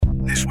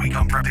week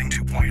on Prepping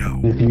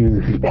 2.0. If you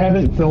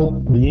haven't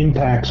felt the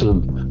impacts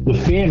of the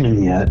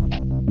famine yet,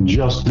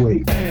 just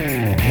wait.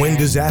 When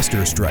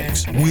disaster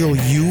strikes, will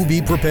you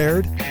be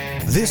prepared?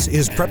 This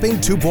is Prepping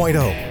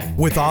 2.0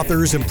 with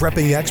authors and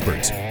prepping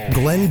experts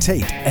Glenn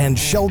Tate and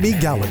Shelby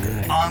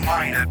Gallagher.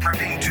 Online at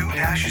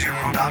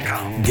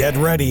prepping2-0.com. Get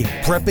ready.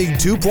 Prepping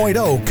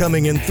 2.0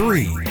 coming in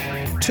 3,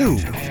 2,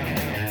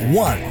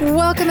 1.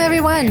 Welcome,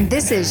 everyone.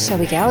 This is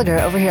Shelby Gallagher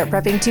over here at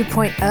Prepping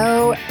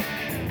 2.0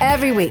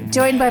 every week,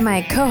 joined by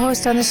my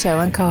co-host on the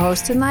show and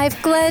co-host in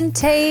life, Glenn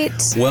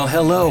Tate. Well,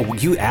 hello.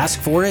 You asked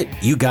for it,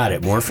 you got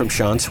it. More from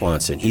Shawn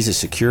Swanson. He's a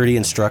security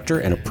instructor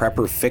and a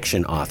prepper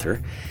fiction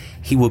author.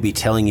 He will be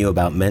telling you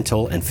about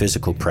mental and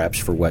physical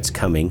preps for what's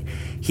coming.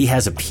 He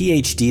has a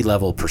PhD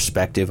level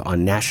perspective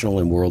on national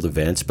and world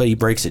events, but he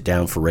breaks it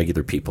down for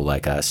regular people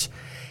like us.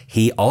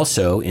 He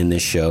also, in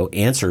this show,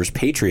 answers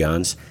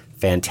Patreon's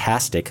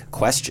fantastic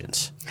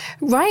questions.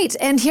 Right.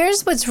 And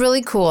here's what's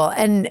really cool.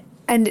 And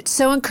it's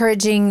so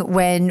encouraging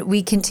when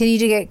we continue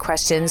to get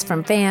questions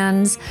from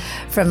fans,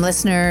 from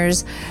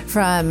listeners,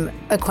 from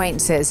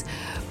acquaintances.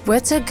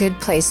 What's a good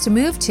place to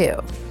move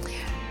to?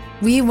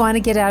 We want to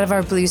get out of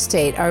our blue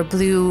state, our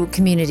blue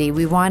community.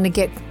 We want to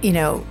get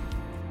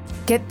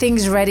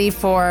things ready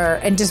for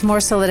and just more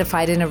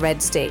solidified in a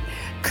red state.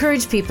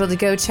 Encourage people to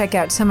go check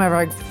out some of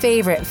our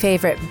favorite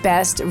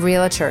best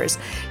realtors.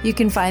 You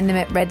can find them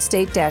at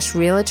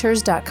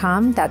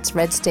redstate-realtors.com. That's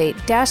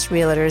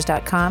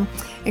redstate-realtors.com.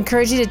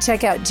 Encourage you to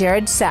check out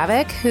Jared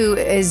Savick, who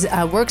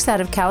works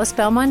out of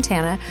Kalispell,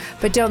 Montana,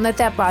 but don't let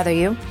that bother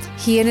you.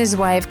 He and his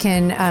wife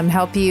can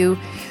help you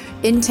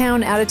in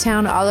town, out of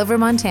town, all over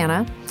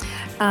Montana.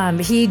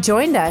 He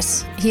joined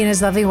us. He and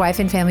his lovely wife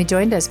and family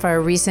joined us for our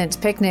recent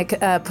picnic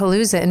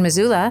palooza in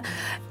Missoula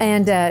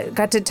and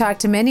got to talk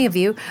to many of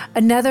you.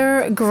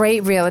 Another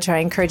great realtor I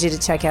encourage you to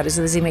check out is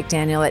Lizzie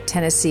McDaniel at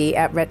Tennessee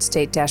at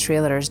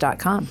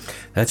redstate-realtors.com.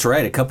 That's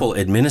right. A couple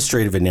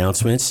administrative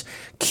announcements.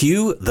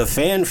 Cue the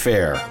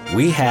fanfare.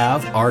 We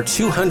have our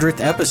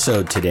 200th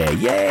episode today.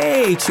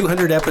 Yay!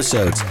 200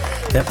 episodes.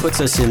 That puts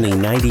us in the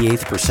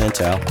 98th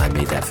percentile. I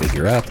made that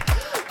figure up.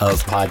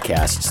 Of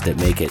podcasts that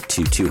make it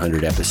to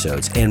 200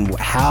 episodes. And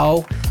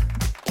how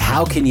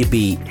can you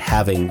beat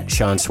having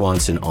Shawn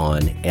Swanson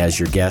on as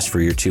your guest for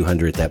your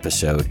 200th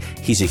episode?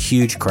 He's a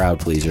huge crowd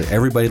pleaser.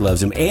 Everybody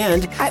loves him.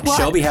 And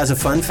Shelby has a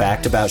fun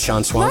fact about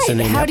Shawn Swanson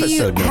in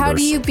episode numbers. How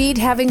do you beat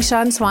having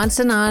Shawn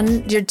Swanson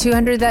on your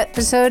 200th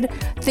episode?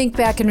 Think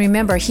back and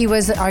remember, he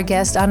was our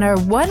guest on our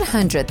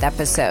 100th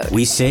episode.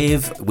 We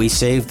save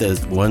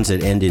the ones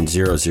that end in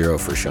 00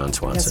 for Shawn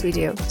Swanson. Yes, we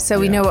do. So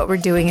we know what we're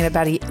doing in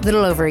about a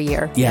little over a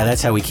year. Yeah,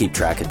 that's how we keep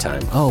track of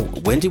time. Oh,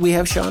 when did we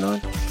have Shawn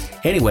on?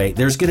 Anyway,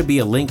 there's going to be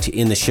a link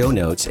in the show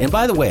notes. And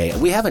by the way,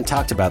 we haven't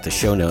talked about the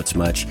show notes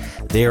much.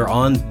 They're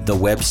on the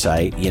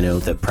website,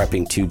 the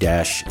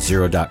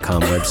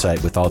prepping2-0.com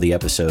website with all the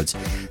episodes.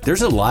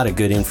 There's a lot of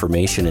good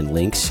information and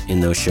links in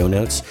those show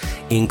notes,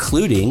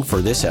 including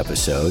for this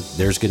episode,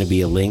 there's going to be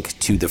a link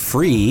to the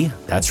free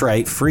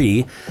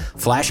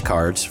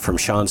flashcards from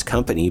Shawn's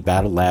company,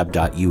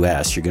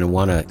 battlelab.us. You're going to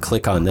want to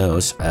click on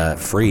those,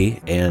 free.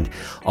 And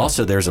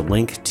also there's a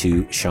link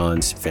to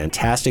Shawn's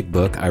fantastic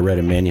book. I read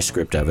a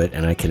manuscript of it,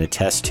 and I can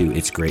attest to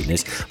its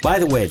greatness. By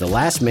the way, the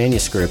last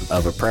manuscript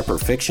of a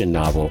prepper fiction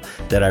novel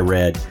that I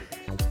read,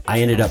 I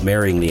ended up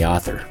marrying the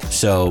author.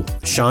 So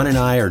Shawn and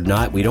I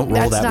we don't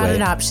roll that way. That's not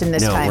an option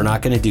this time. No, we're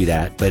not going to do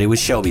that, but it was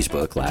Shelby's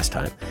book last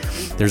time.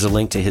 There's a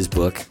link to his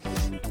book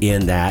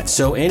in that.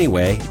 So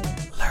anyway,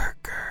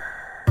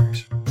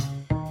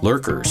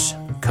 lurkers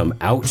come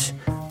out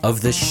of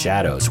the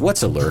shadows.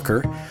 What's a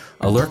lurker?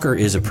 A lurker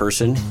is a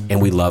person,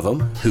 and we love them,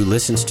 who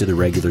listens to the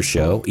regular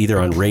show, either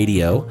on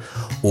radio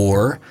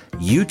or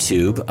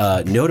YouTube.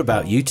 Note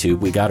about YouTube,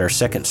 we got our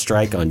second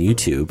strike on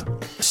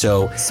YouTube.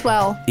 So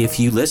swell.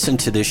 If you listen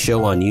to this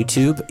show on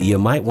YouTube, you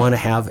might want to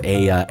have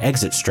a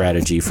exit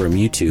strategy from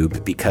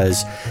YouTube,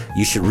 because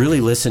you should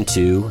really listen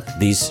to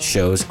these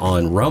shows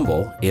on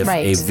Rumble if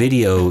a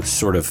video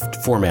sort of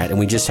format, and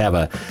we just have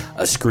a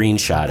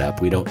screenshot up.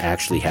 We don't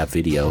actually have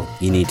video.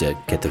 You need to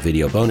get the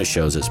video bonus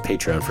shows as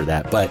Patreon for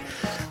that. But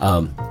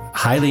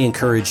highly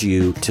encourage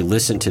you to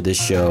listen to this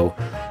show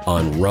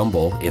on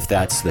Rumble if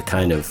that's the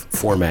kind of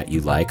format you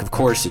like. Of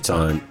course, it's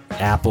on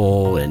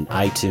Apple and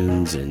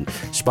iTunes and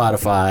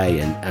Spotify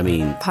and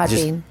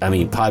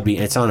Podbean.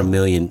 It's on a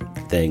million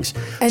things.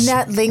 And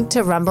that link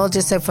to Rumble,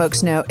 just so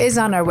folks know, is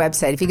on our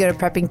website. If you go to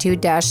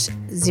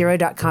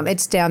prepping2-0.com,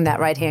 it's down that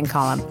right-hand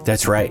column.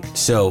 That's right.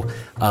 So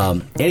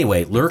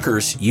anyway,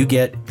 lurkers, you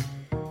get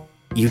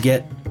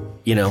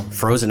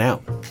frozen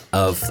out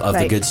of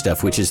the good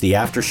stuff, which is the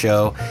after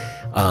show.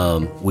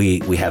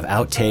 We have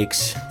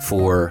outtakes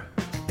for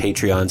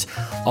Patreons.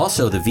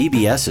 Also, the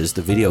VBSs,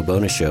 the video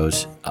bonus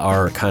shows,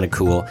 are kind of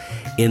cool.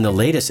 In the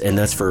latest, and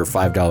that's for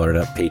 $5 and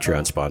up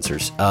Patreon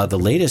sponsors, the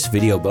latest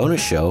video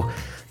bonus show,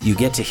 you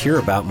get to hear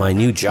about my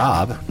new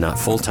job, not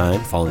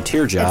full-time,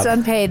 volunteer job. It's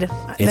unpaid.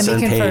 It's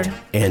unpaid,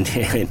 and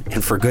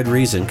for good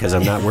reason, because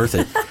I'm not worth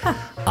it.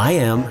 I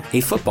am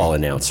a football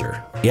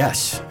announcer.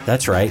 Yes,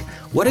 that's right.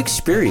 What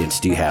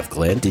experience do you have,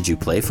 Glenn? Did you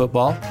play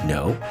football?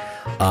 No.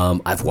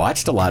 I've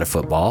watched a lot of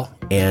football,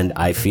 and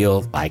I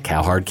feel like,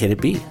 how hard can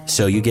it be?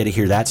 So you get to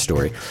hear that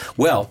story.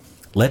 Well,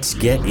 let's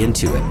get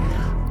into it.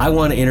 I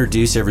want to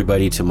introduce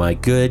everybody to my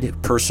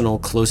good, personal,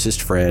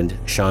 closest friend,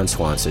 Sean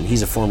Swanson.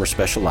 He's a former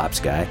special ops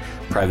guy,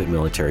 private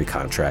military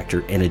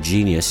contractor, and a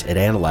genius at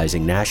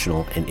analyzing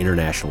national and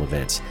international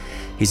events.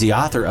 He's the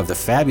author of the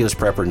fabulous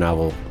prepper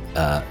novel,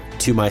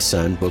 To My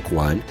Son, Book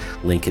 1,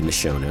 link in the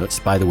show notes.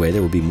 By the way,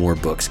 there will be more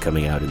books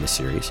coming out in the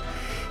series.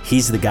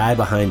 He's the guy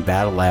behind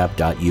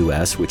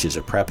BattleLab.us, which is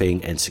a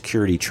prepping and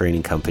security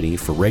training company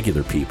for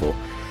regular people.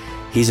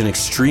 He's an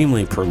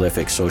extremely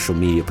prolific social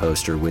media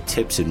poster with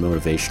tips and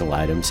motivational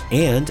items,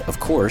 and, of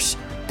course,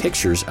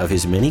 pictures of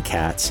his many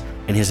cats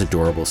and his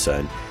adorable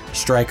son,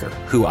 Stryker,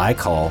 who I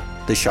call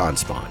the Sean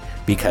Spawn,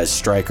 because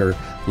Stryker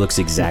looks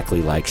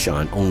exactly like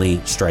Sean,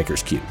 only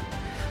Stryker's cute.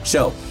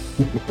 So,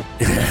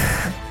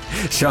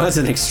 Sean's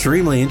an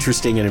extremely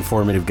interesting and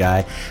informative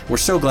guy. We're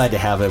so glad to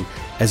have him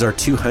as our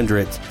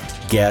 200th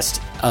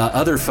guest.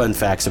 Other fun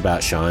facts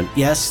about Sean.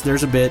 Yes,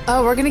 there's a bit.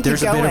 Oh, we're gonna keep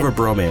There's going. a bit of a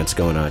bromance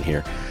going on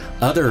here.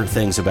 Other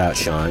things about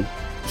Sean: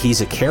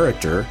 he's a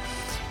character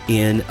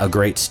in A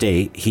Great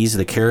State. He's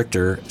the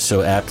character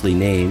so aptly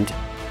named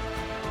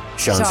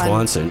Sean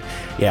Swanson.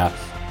 Yeah,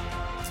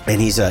 and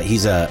he's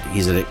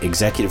an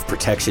executive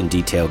protection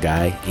detail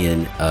guy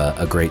in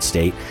A Great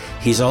State.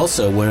 He's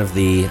also one of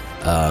the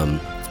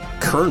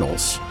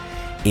colonels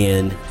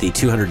in the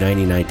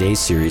 299 Days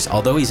series,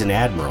 although he's an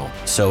admiral.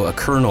 So a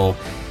colonel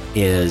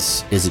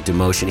is a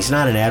demotion. He's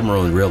not an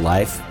admiral in real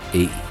life.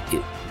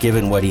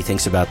 Given what he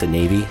thinks about the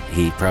Navy,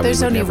 he probably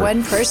There's would only never...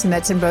 one person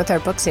that's in both our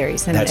book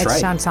series, and That's it's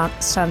right.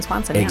 Sean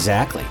Swanson. Yeah.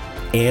 Exactly.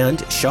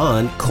 And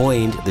Sean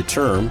coined the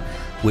term,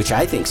 which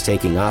I think is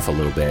taking off a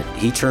little bit.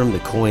 He coined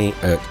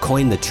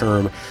the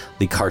term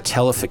the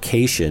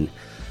cartelification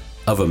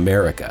of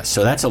America.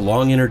 So that's a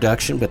long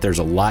introduction, but there's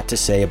a lot to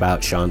say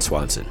about Sean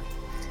Swanson.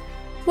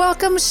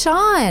 Welcome,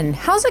 Sean.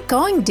 How's it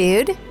going,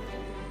 dude?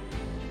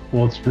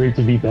 Well, it's great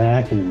to be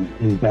back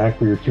and back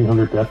for your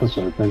 200th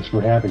episode. Thanks for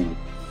having me.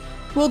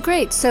 Well,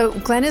 great. So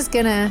Glenn is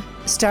going to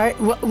start.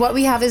 What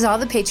we have is all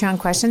the Patreon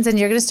questions, and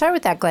you're going to start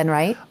with that, Glenn,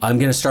 right? I'm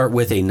going to start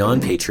with a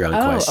non-Patreon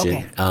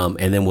question,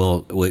 okay. And then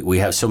we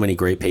have so many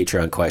great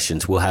Patreon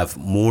questions. We'll have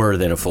more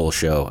than a full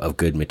show of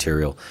good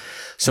material.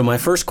 So my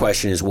first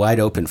question is wide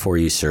open for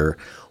you, sir.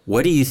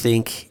 What do you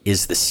think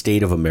is the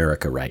state of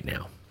America right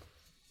now?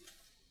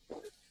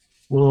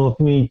 Well, if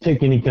we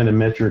take any kind of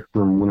metric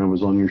from when I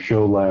was on your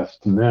show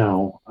last to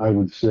now, I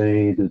would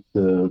say that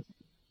the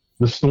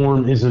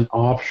storm isn't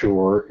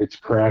offshore; it's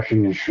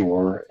crashing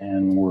ashore,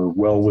 and we're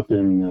well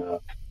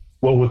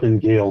within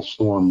Gale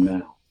storm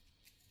now.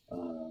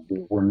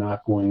 We're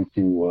not going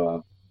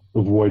to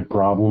avoid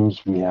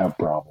problems. We have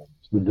problems.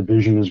 The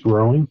division is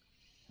growing.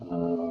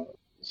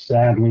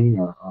 Sadly,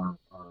 our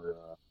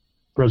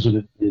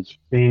president is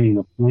fanning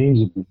the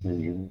flames of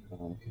division,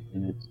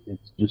 and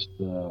it's just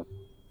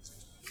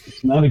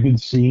it's not a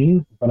good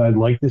scene. But I'd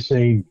like to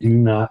say, do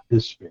not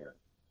despair.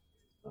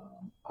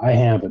 I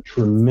have a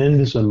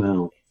tremendous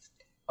amount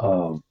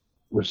of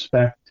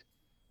respect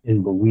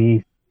and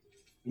belief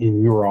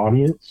in your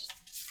audience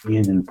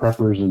and in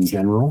preppers in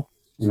general.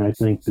 And I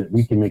think that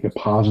we can make a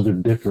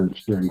positive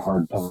difference during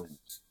hard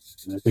times.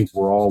 And I think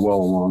we're all well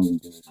along in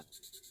doing that.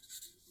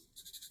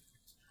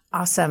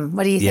 Awesome.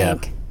 What do you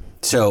think?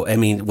 So, I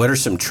mean, what are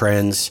some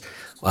trends?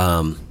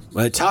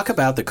 Talk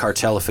about the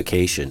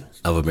cartelification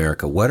of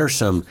America. What are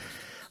some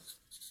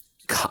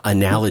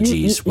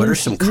analogies? What are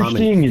some common...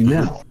 You're seeing it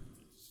now.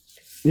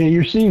 Yeah,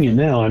 you're seeing it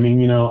now. I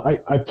mean,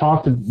 I've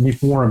talked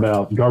before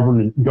about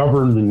governed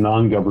and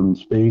non-governed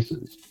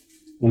spaces.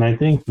 And I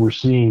think we're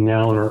seeing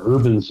now in our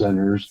urban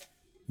centers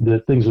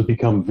that things have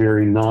become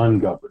very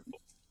non-governed.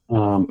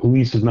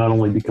 Police have not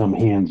only become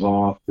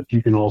hands-off, but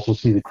you can also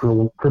see the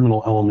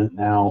criminal element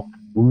now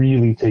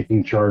really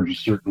taking charge of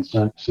certain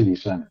city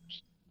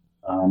centers.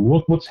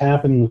 Look what's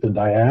happening with the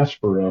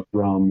diaspora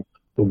from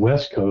the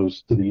West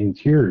Coast to the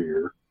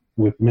interior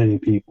with many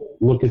people.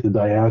 Look at the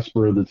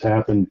diaspora that's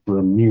happened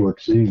from New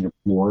York City to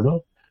Florida.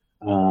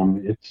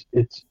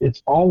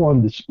 It's all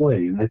on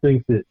display. And I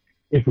think that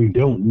if we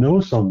don't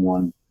know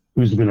someone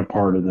who's been a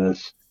part of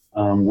this,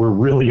 we're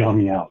really on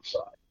the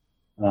outside.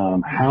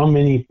 How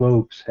many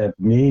folks have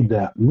made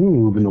that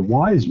move, and a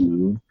wise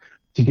move,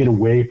 to get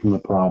away from the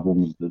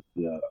problems that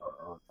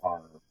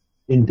are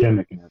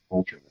endemic in our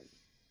culture?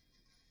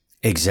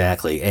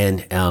 Exactly.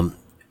 And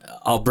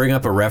I'll bring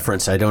up a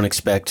reference. I don't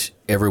expect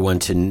everyone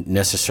to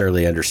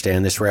necessarily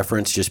understand this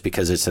reference just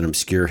because it's an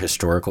obscure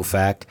historical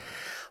fact.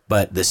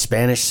 But the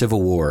Spanish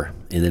Civil War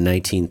in the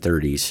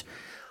 1930s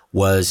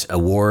was a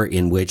war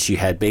in which you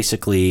had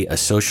basically a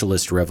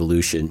socialist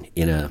revolution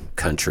in a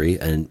country,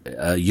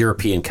 a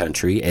European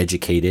country,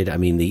 educated. I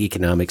mean, the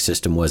economic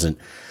system wasn't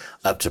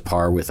up to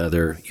par with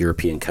other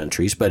European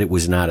countries, but it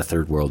was not a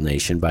third world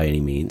nation by any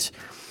means.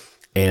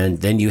 And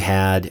then you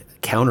had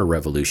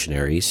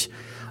counter-revolutionaries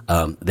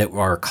that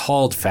are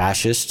called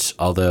fascists,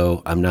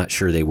 although I'm not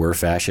sure they were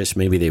fascists.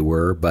 Maybe they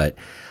were, but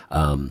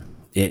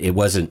it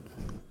wasn't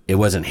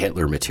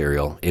Hitler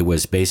material. It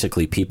was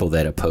basically people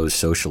that opposed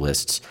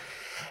socialists.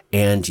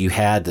 And you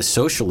had the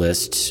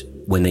socialists,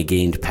 when they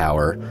gained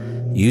power,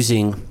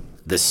 using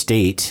the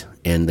state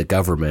and the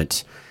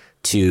government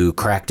to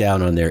crack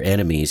down on their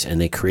enemies,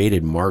 and they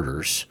created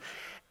martyrs.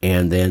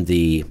 And then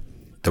the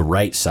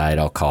right side,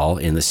 I'll call,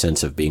 in the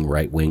sense of being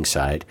right-wing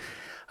side,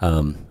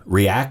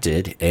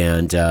 reacted,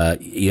 and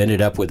you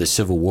ended up with a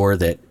civil war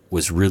that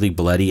was really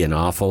bloody and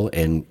awful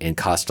and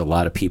cost a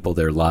lot of people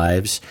their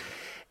lives.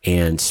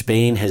 And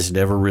Spain has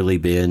never really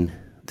been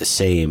the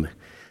same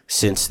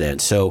since then.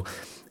 So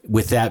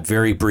with that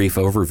very brief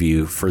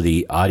overview for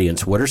the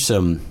audience, what are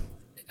some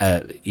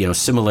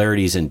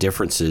similarities and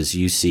differences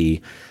you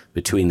see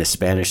between the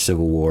Spanish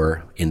Civil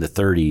War in the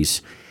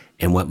 30s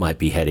and what might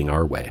be heading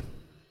our way?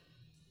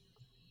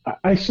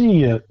 I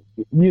see,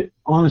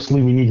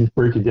 honestly, we need to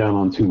break it down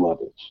on two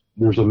levels.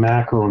 There's a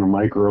macro and a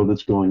micro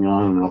that's going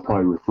on, and I'll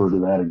probably refer to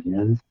that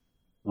again.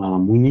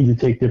 We need to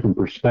take different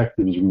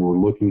perspectives when we're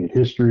looking at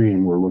history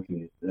and we're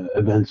looking at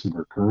events that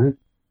are current.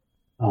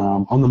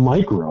 On the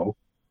micro,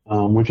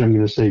 which I'm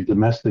going to say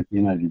domestic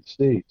United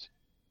States,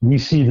 we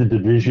see the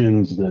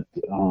divisions that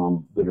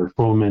are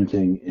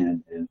fomenting,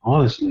 and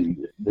honestly,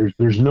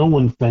 there's no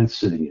one fence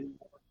sitting anymore.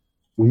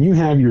 When you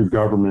have your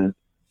government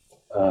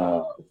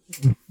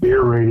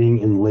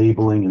berating and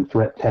labeling and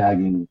threat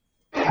tagging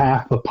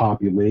half the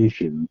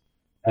population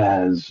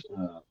as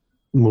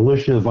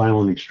militia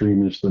violent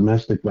extremists,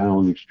 domestic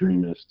violent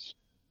extremists,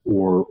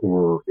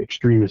 or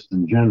extremists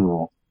in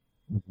general,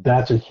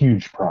 that's a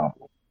huge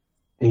problem.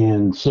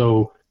 And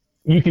so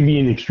you can be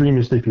an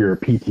extremist if you're a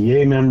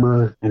PTA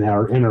member, an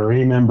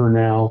NRA member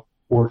now,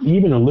 or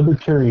even a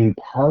Libertarian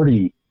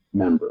Party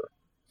member.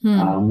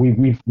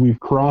 We've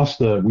crossed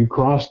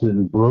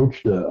and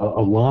broached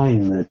a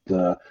line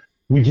that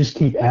we just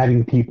keep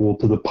adding people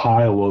to the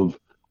pile of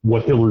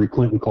what Hillary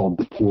Clinton called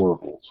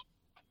deplorables.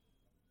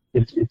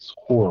 It's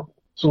horrible.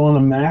 So on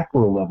a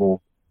macro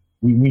level,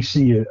 we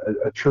see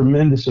a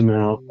tremendous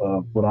amount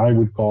of what I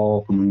would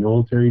call, from a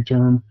military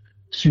term,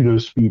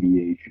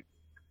 pseudo-speciation.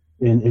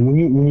 And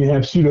when you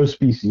have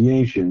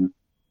pseudo-speciation,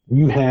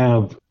 you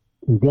have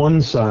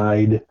one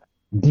side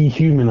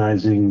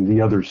dehumanizing the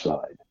other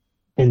side.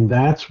 And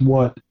that's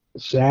what,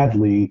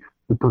 sadly,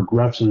 the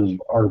progressives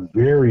are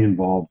very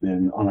involved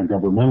in on a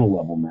governmental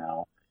level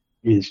now,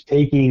 is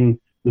taking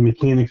the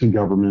mechanics of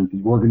government,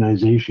 the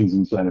organizations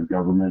inside of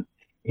government,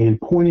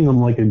 and pointing them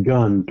like a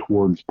gun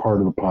towards part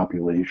of the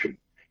population,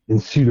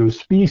 and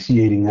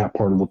pseudo-speciating that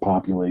part of the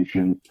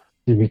population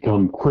to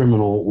become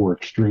criminal or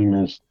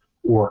extremist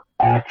or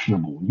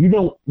actionable. You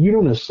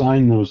don't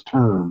assign those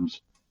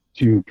terms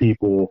to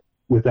people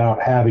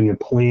without having a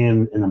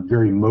plan, and a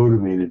very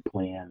motivated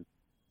plan,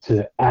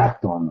 to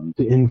act on them,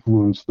 to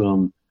influence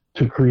them,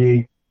 to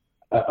create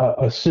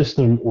a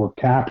system or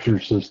capture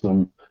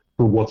system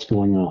for what's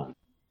going on.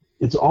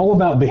 It's all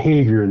about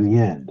behavior in the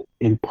end.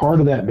 And part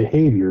of that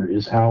behavior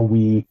is how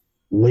we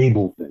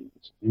label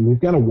things. And we've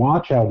got to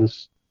watch how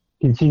this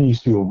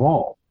continues to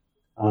evolve.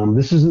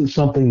 This isn't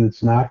something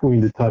that's not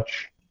going to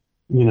touch,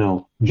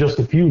 just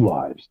a few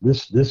lives.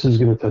 This is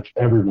going to touch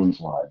everyone's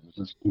lives.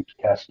 This keeps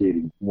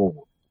cascading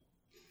forward.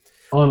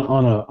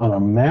 On a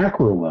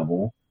macro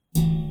level,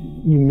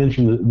 you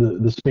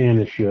mentioned the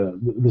Spanish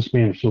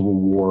Civil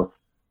War.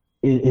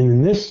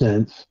 In this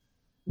sense,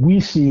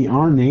 we see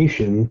our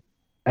nation,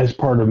 as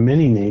part of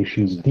many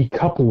nations,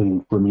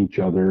 decoupling from each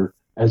other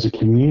as a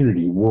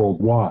community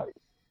worldwide.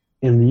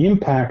 And the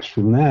impacts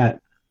from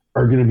that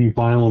are going to be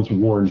violence,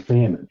 war, and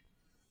famine.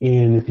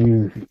 And if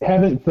you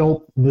haven't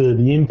felt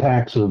the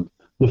impacts of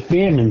the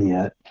famine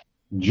yet,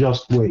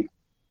 just wait.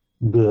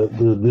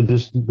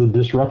 The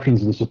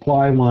disruptions in the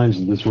supply lines,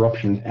 the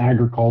disruption in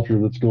agriculture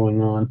that's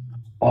going on,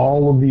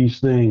 all of these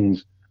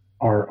things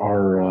are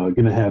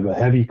going to have a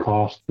heavy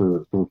cost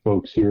for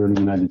folks here in the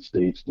United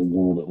States and the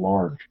world at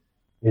large.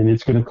 And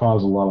it's going to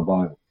cause a lot of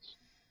violence.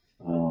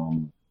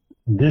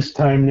 This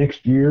time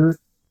next year,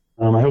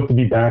 I hope to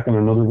be back on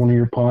another one of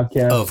your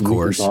podcasts. Of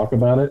course. We can talk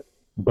about it.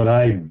 But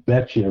I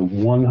bet you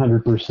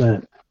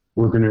 100%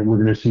 we're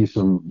gonna see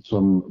some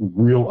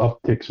real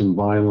upticks in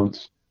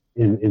violence,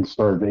 in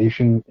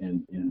starvation,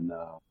 and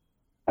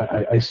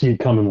I see it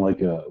coming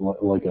like a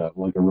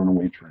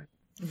runaway train.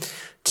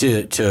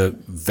 To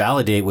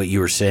validate what you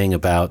were saying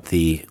about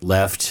the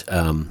left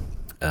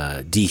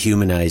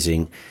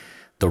dehumanizing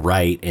the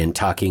right and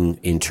talking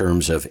in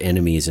terms of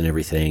enemies and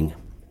everything,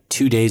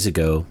 2 days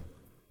ago,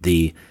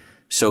 the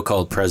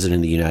so-called president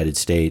of the United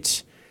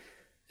States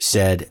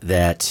said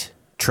that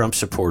Trump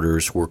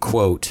supporters were,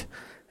 quote,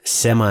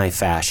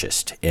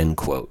 semi-fascist, end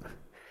quote.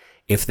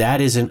 If that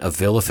isn't a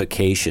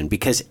vilification,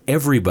 because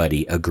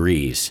everybody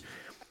agrees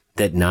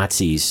that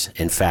Nazis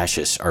and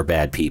fascists are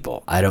bad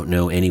people. I don't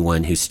know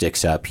anyone who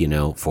sticks up,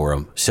 for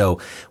them. So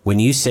when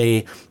you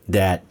say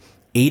that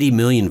 80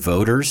 million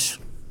voters,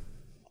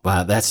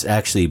 wow, that's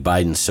actually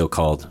Biden's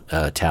so-called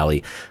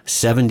tally,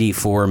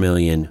 74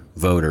 million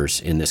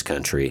voters in this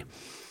country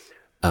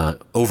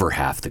over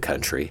half the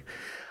country,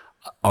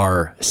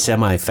 are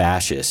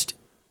semi-fascist.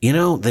 You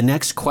know, the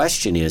next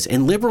question is,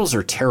 and liberals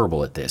are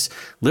terrible at this.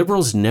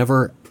 Liberals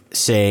never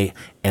say,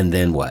 and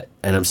then what?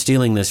 And I'm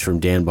stealing this from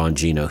Dan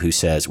Bongino, who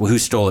says, well, who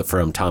stole it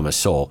from Thomas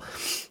Sowell,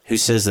 who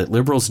says that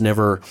liberals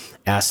never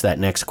ask that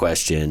next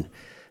question.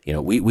 You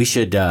know, we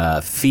should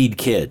feed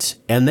kids,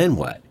 and then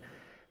what?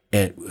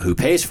 And who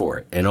pays for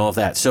it, and all of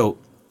that. So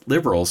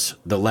liberals,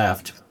 the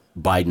left,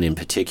 Biden in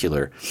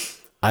particular,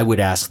 I would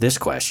ask this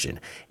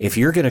question. If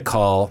you're going to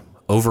call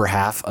over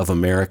half of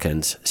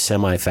Americans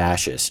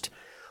semi-fascist,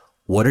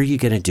 what are you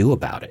going to do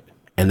about it?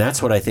 And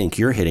that's what I think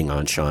you're hitting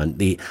on, Sean.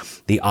 The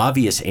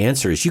obvious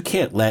answer is you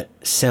can't let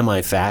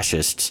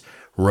semi-fascists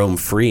roam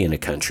free in a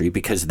country,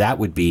 because that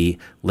would be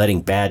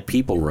letting bad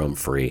people roam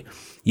free.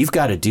 You've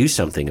got to do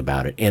something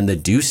about it. And the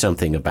do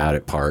something about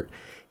it part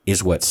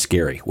is what's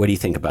scary. What do you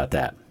think about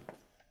that?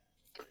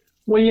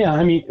 Well, yeah,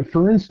 I mean,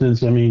 for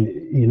instance, I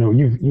mean, you know,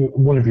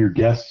 one of your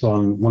guests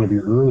on one of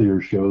your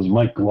earlier shows,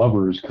 Mike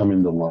Glover, has come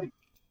into light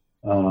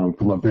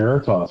from a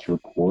Veritas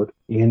report,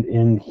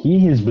 and he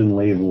has been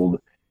labeled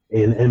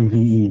an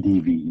MVE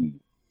DVE,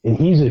 and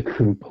he's a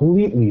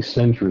completely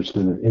centrist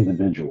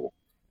individual.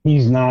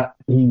 He's not,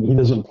 he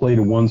doesn't play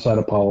to one side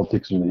of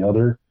politics or the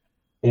other,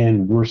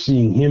 and we're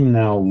seeing him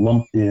now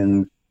lumped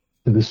in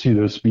to the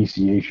pseudo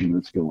speciation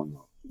that's going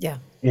on. Yeah.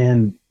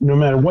 And no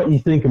matter what you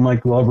think of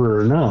Mike Glover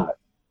or not,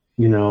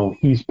 you know,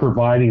 he's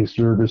providing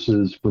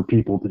services for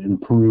people to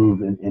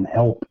improve and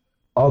help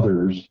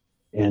others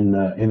in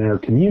our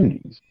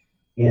communities.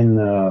 And,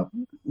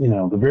 you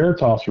know, the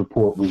Veritas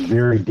report was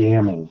very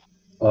damning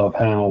of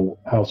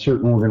how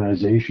certain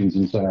organizations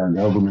inside our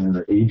government and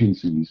our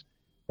agencies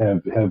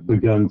have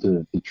begun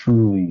to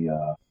truly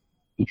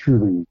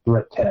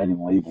threat tag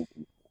and label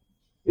people.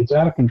 It's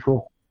out of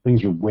control.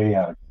 Things are way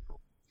out of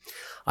control.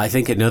 I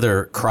think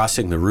another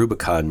crossing the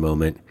Rubicon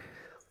moment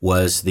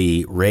was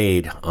the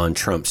raid on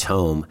Trump's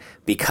home,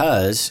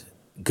 because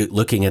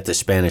looking at the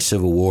Spanish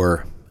Civil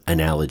War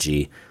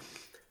analogy,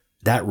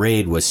 that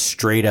raid was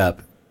straight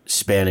up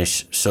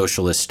Spanish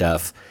socialist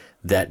stuff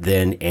that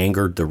then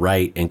angered the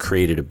right and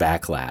created a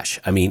backlash.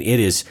 I mean, it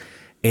is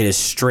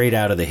straight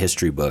out of the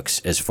history books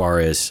as far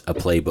as a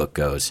playbook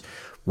goes.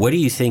 What do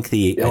you think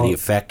the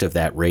effect of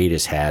that raid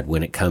has had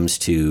when it comes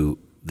to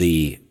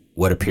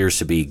what appears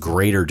to be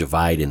greater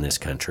divide in this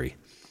country?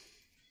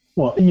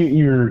 Well,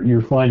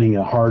 you're finding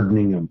a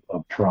hardening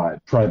of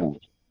tribalism.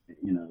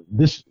 You know,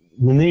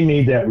 when they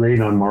made that raid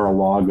on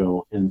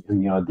Mar-a-Lago in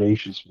the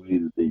audacious way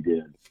that they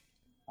did,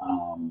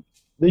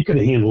 they could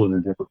have handled it a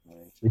different way.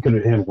 They could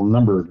have handled a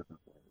number of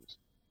different ways,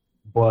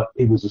 but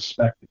it was a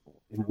spectacle,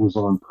 and it was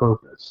on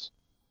purpose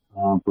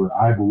for,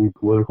 I believe,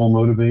 political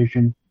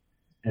motivation.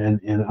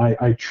 And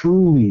I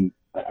truly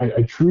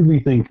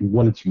think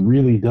what it's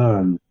really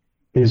done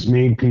is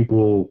made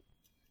people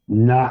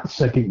not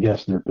second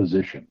guess their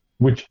position,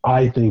 which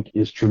I think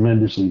is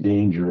tremendously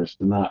dangerous,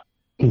 to not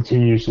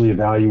continuously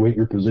evaluate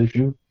your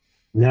position.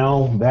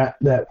 Now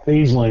that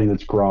phase line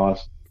that's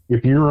crossed,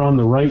 if you're on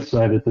the right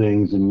side of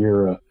things and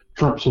you're a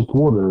Trump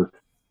supporter,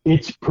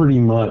 it's pretty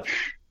much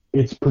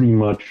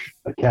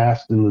a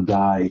cast in the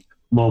die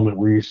moment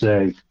where you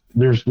say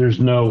there's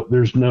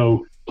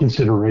no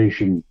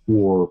consideration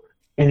for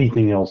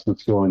anything else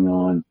that's going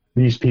on.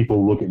 These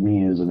people look at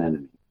me as an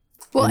enemy.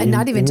 Well, and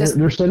not even just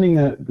they're sending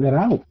that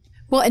out.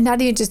 Well, and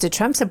not even just a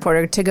Trump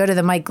supporter. To go to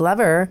the Mike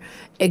Glover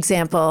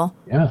example,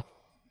 yeah,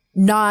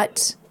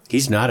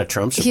 he's not a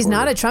Trump supporter. He's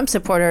not a Trump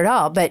supporter at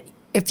all. But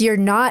if you're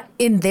not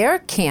in their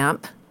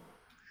camp,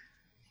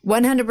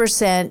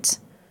 100%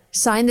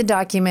 sign the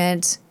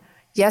document.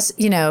 Yes,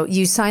 you know,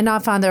 you sign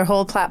off on their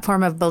whole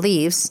platform of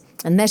beliefs.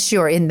 Unless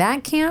you're in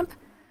that camp,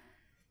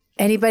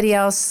 anybody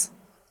else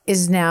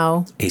is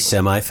now a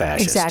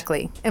semi-fascist.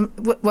 Exactly. And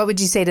what would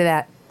you say to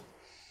that?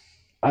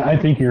 I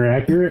think you're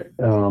accurate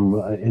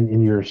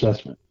in your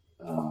assessment.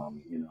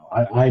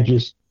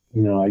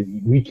 You know,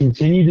 we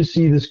continue to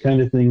see this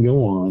kind of thing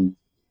go on.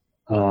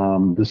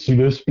 The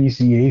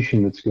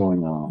pseudo-speciation that's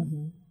going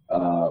on,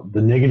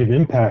 the negative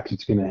impacts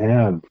it's going to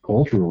have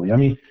culturally. I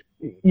mean,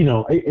 you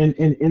know,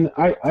 and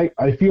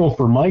I feel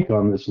for Mike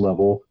on this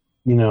level.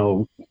 You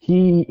know,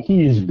 he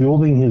is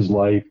building his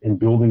life and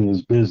building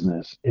his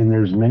business, and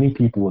there's many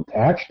people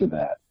attached to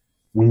that.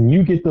 When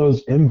you get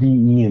those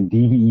MVE and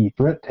DVE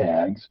threat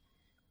tags,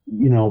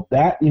 you know,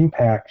 that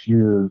impacts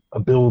your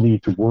ability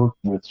to work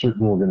with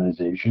certain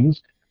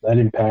organizations. That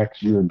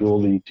impacts your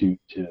ability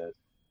to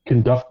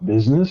conduct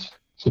business,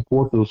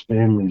 support those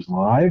families'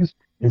 lives,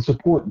 and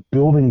support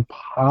building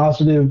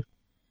positive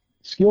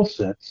skill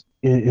sets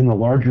in the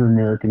larger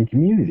American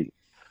community.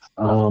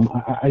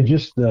 I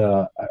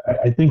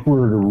think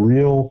we're at a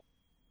real,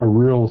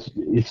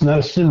 it's not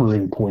a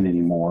simmering point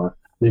anymore.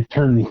 They've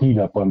turned the heat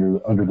up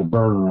under the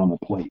burner on the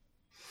plate.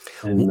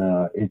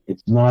 And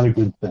it's not a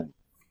good thing.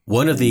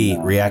 One of the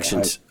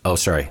reactions,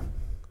 sorry.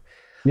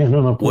 Yeah,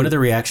 no. One of the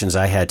reactions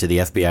I had to the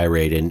FBI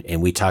raid,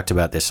 and we talked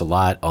about this a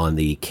lot on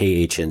the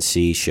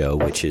KHNC show,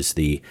 which is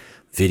the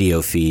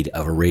video feed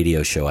of a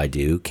radio show I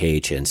do,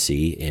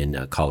 KHNC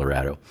in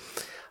Colorado.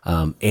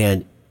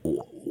 And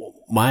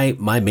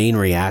my main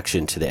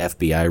reaction to the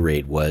FBI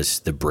raid was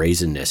the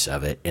brazenness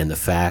of it and the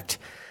fact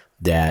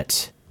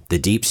that the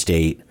deep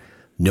state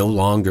no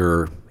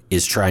longer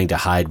is trying to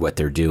hide what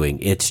they're doing.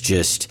 It's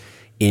just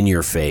in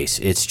your face.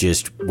 It's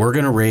just, we're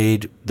going to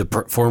raid the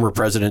former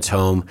president's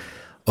home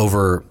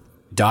over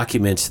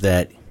documents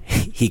that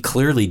he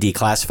clearly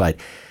declassified.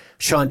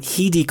 Sean,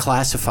 he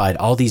declassified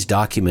all these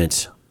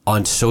documents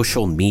on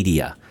social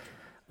media,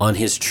 on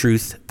his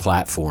Truth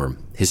platform,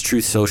 his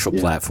Truth Social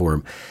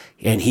platform.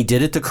 And he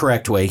did it the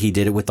correct way. He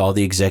did it with all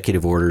the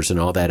executive orders and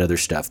all that other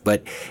stuff.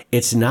 But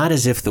it's not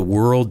as if the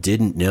world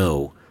didn't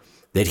know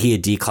that he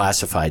had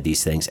declassified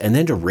these things. And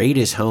then to raid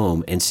his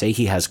home and say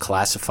he has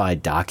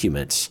classified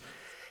documents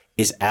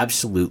is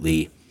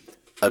absolutely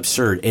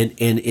absurd. And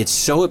it's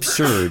so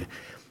absurd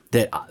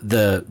that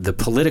the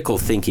political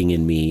thinking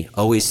in me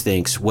always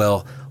thinks,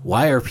 well,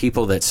 why are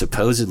people that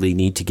supposedly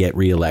need to get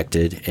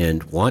reelected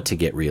and want to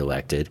get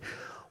reelected,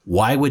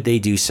 why would they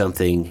do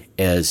something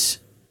as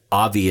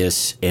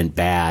obvious and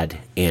bad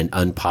and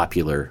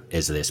unpopular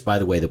as this? By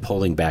the way, the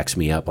polling backs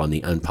me up on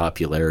the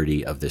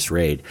unpopularity of this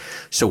raid.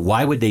 So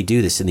why would they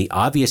do this? And the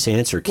obvious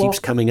answer keeps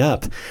coming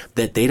up,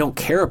 that they don't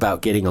care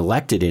about getting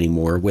elected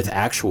anymore with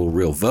actual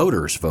real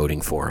voters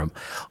voting for them.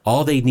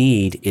 All they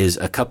need is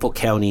a couple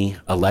county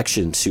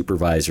election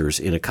supervisors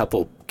in a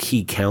couple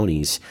key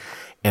counties,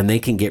 and they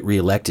can get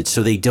reelected.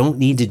 So they don't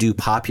need to do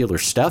popular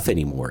stuff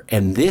anymore.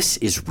 And this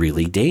is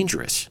really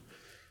dangerous.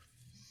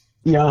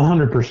 Yeah,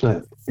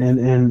 100%.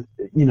 And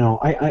you know,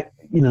 I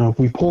if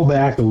we pull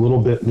back a little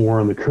bit more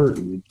on the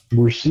curtain,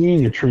 we're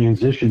seeing a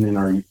transition in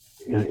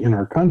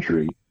our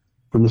country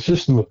from the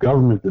system of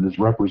government that is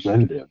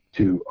representative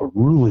to a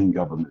ruling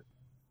government.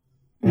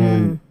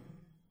 And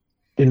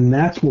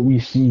that's what we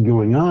see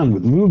going on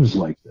with moves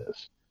like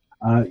this.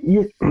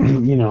 You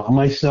know,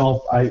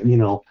 myself,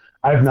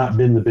 I've not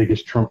been the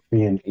biggest Trump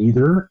fan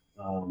either,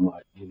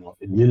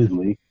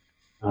 admittedly.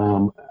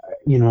 But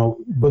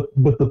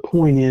the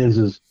point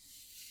is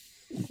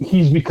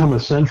he's become a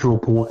central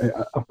point,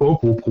 a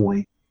focal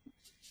point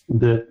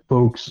that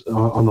folks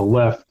on the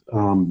left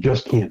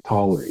just can't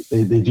tolerate.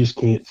 They just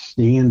can't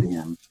stand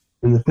him.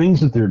 And the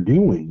things that they're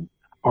doing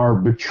are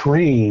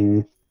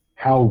betraying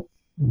how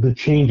the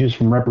changes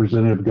from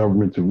representative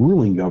government to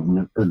ruling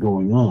government are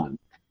going on.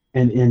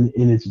 And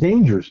it's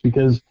dangerous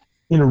because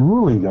in a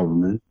ruling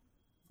government,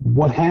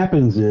 what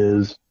happens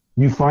is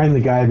you find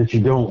the guy that you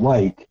don't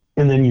like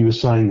and then you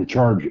assign the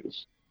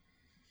charges.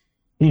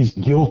 He's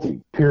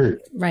guilty,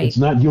 period. Right. It's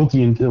not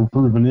guilty until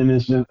proven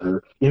innocent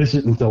or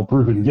innocent until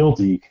proven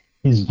guilty.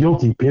 He's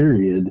guilty,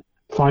 period.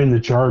 Find the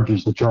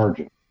charges to charge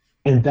him.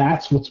 And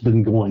that's what's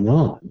been going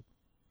on.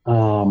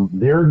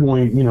 They're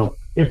going,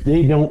 if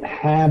they don't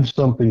have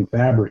something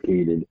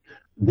fabricated,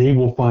 they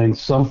will find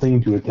something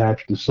to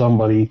attach to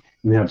somebody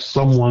and have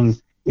someone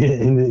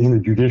in the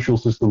judicial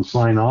system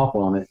sign off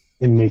on it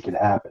and make it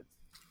happen.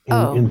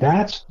 And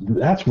that's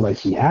what I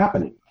see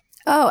happening.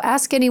 Oh,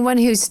 ask anyone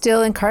who's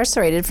still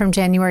incarcerated from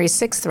January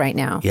 6th right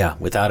now. Yeah,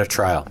 without a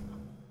trial.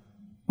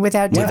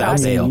 Without due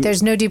process. Bail.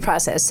 There's no due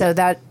process. So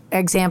that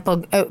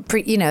example,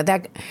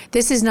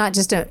 this is not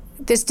just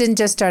this didn't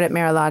just start at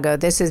Mar-a-Lago.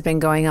 This has been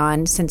going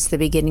on since the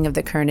beginning of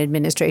the current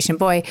administration.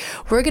 Boy,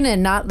 we're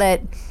not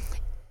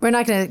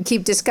going to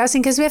keep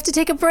discussing because we have to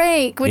take a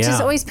break, which is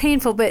always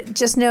painful. But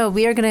just know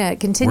we are going to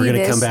continue this. We're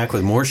going to come back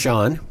with more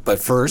Sean. But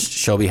first,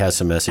 Shelby has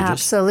some messages.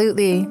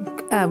 Absolutely.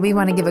 We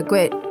want to give a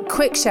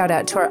quick shout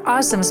out to our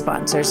awesome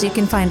sponsors. You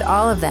can find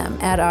all of them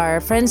at our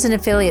Friends and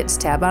Affiliates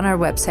tab on our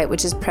website,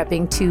 which is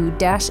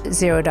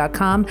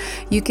prepping2-0.com.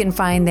 You can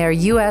find their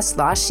U.S.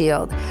 Law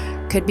Shield.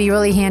 Could be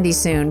really handy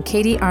soon.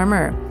 Katie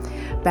Armour.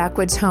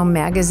 Backwoods Home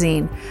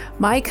Magazine,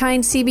 My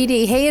Kind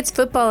CBD. Hey, it's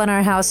football in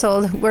our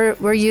household.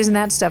 We're using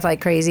that stuff like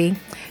crazy.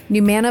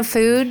 Numana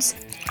Foods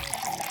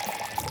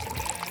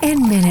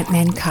and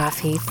Minutemen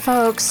Coffee.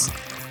 Folks,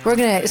 we're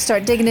going to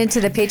start digging into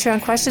the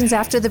Patreon questions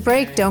after the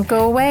break. Don't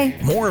go away.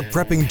 More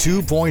Prepping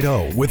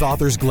 2.0 with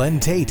authors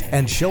Glenn Tate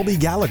and Shelby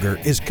Gallagher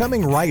is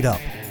coming right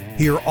up.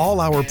 Hear all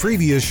our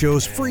previous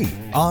shows free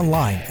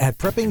online at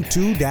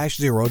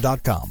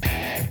prepping2-0.com.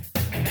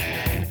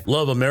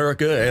 Love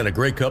America and a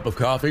great cup of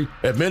coffee?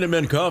 At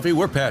Minutemen Coffee,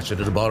 we're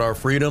passionate about our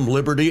freedom,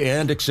 liberty,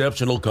 and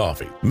exceptional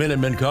coffee.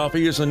 Minutemen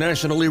Coffee is a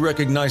nationally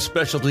recognized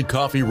specialty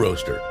coffee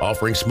roaster,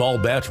 offering small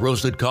batch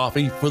roasted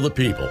coffee for the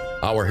people.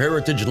 Our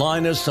heritage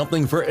line is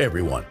something for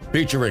everyone,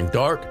 featuring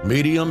dark,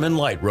 medium, and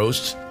light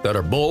roasts that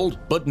are bold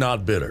but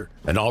not bitter,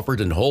 and offered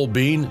in whole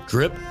bean,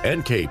 drip,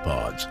 and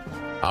K-pods.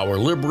 Our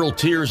Liberal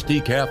Tears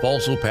decaf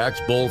also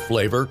packs bold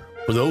flavor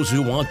for those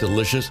who want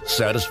delicious,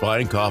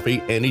 satisfying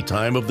coffee any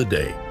time of the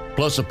day.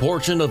 Plus, a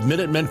portion of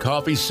Minutemen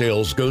Coffee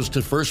sales goes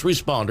to first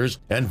responders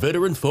and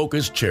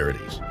veteran-focused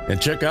charities.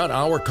 And check out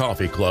our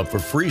coffee club for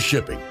free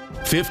shipping.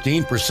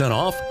 15%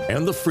 off,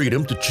 and the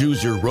freedom to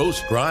choose your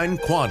roast grind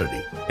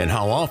quantity and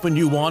how often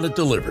you want it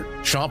delivered.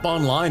 Shop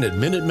online at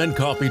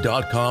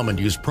MinutemenCoffee.com and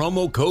use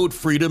promo code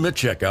FREEDOM at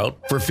checkout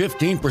for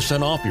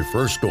 15% off your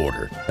first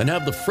order and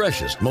have the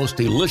freshest, most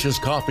delicious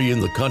coffee in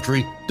the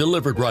country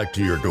delivered right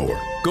to your door.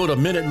 Go to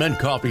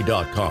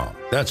MinutemenCoffee.com.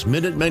 That's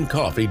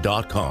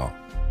MinutemenCoffee.com.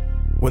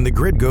 When the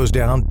grid goes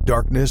down,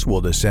 darkness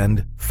will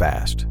descend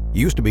fast.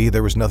 Used to be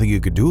there was nothing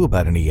you could do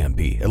about an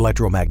EMP,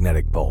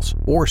 electromagnetic pulse,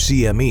 or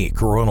CME,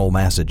 coronal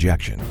mass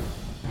ejection.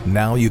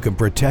 Now you can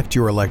protect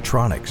your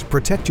electronics,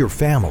 protect your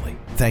family,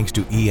 thanks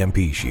to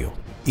EMP Shield.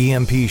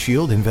 EMP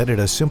Shield invented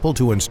a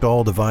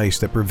simple-to-install device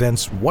that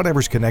prevents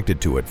whatever's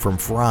connected to it from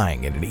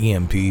frying in an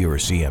EMP or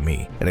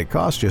CME, and it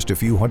costs just a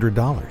few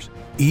 $100s.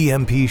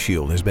 EMP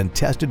Shield has been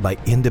tested by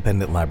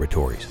independent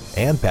laboratories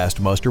and passed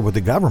muster with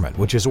the government,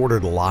 which has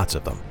ordered lots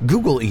of them.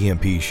 Google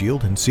EMP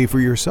Shield and see for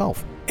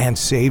yourself. And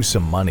save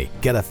some money.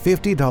 Get a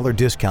 $50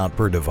 discount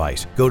per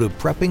device. Go to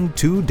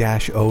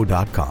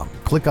prepping2-0.com.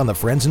 Click on the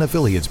Friends and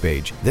Affiliates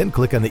page, then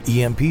click on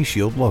the EMP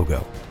Shield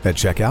logo. At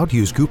checkout,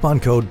 use coupon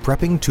code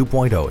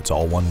PREPPING2.0. It's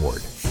all one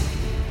word.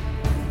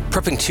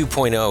 Prepping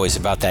 2.0 is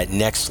about that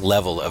next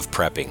level of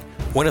prepping.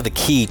 One of the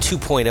key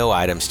 2.0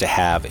 items to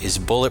have is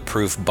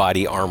bulletproof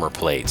body armor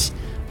plates.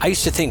 I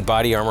used to think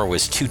body armor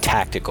was too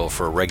tactical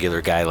for a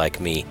regular guy like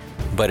me,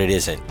 but it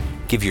isn't.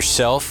 Give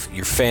yourself,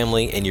 your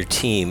family, and your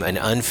team an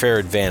unfair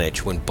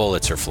advantage when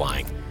bullets are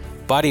flying.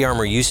 Body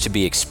armor used to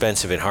be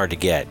expensive and hard to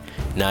get.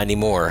 Not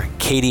anymore.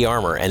 KD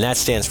Armor, and that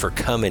stands for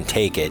Come and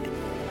Take It,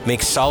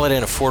 makes solid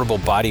and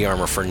affordable body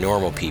armor for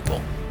normal people.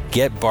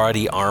 Get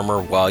body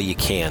armor while you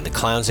can. The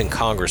clowns in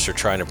Congress are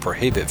trying to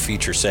prohibit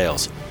future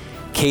sales.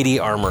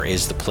 KD Armor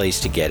is the place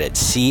to get it.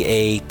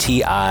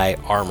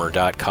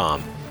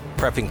 CATIarmor.com.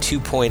 Prepping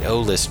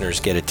 2.0 listeners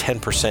get a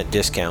 10%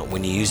 discount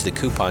when you use the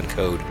coupon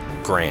code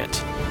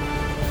GRANT.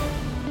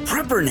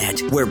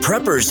 PrepperNet, where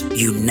preppers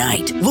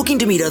unite. Looking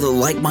to meet other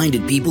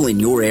like-minded people in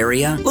your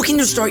area? Looking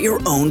to start your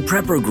own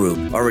prepper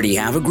group? Already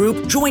have a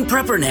group? Join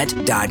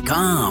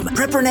PrepperNet.com.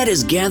 PrepperNet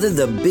has gathered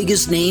the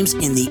biggest names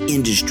in the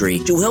industry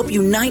to help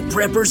unite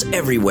preppers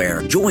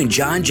everywhere. Join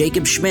John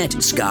Jacob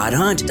Schmidt, Scott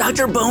Hunt,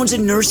 Dr. Bones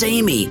and Nurse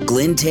Amy,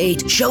 Glenn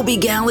Tate, Shelby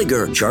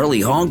Gallagher,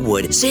 Charlie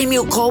Hogwood,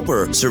 Samuel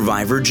Culper,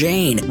 Survivor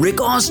Jane,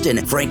 Rick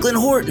Austin, Franklin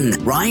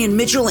Horton, Ryan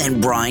Mitchell,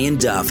 and Brian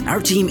Duff.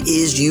 Our team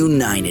is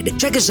united.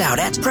 Check us out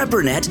at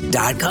PrepperNet.com.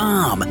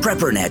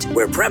 PrepperNet,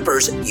 where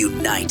preppers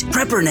unite.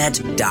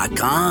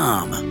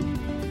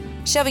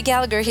 PrepperNet.com. Shelby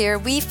Gallagher here.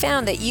 We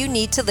found that you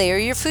need to layer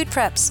your food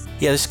preps.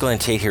 Yeah, this is Glenn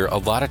Tate here. A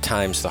lot of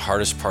times the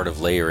hardest part of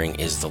layering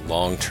is the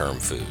long-term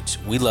foods.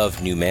 We love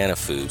NuManna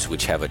foods,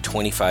 which have a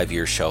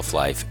 25-year shelf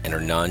life and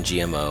are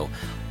non-GMO.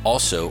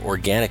 Also,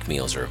 organic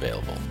meals are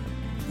available.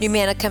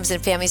 NuManna comes in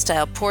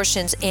family-style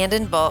portions and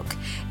in bulk.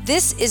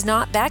 This is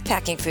not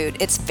backpacking food.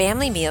 It's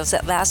family meals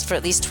that last for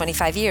at least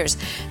 25 years.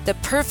 The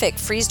perfect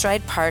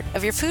freeze-dried part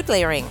of your food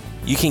layering.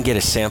 You can get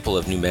a sample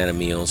of NuManna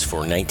meals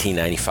for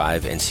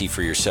 $19.95 and see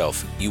for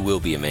yourself. You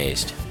will be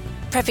amazed.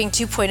 Prepping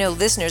 2.0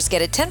 listeners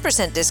get a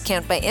 10%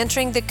 discount by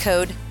entering the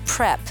code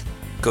PREP.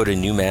 Go to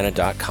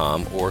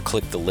NuManna.com or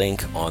click the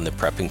link on the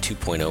Prepping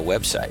 2.0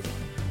 website.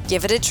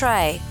 Give it a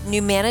try.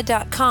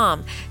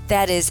 NuManna.com.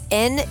 That is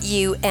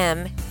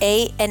NuManna.com.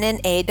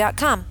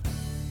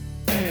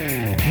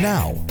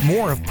 Now,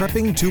 more of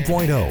Prepping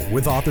 2.0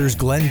 with authors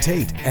Glenn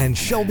Tate and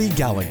Shelby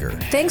Gallagher.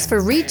 Thanks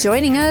for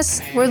rejoining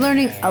us. We're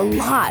learning a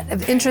lot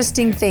of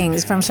interesting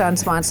things from Sean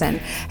Swanson.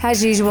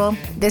 As usual,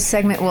 this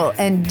segment will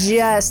end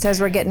just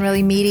as we're getting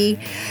really meaty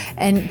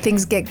and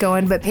things get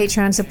going, but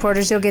Patreon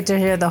supporters, you'll get to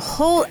hear the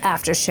whole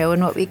after show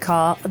in what we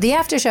call the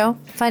after show.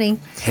 Funny.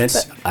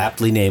 Hence,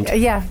 aptly named.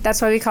 Yeah,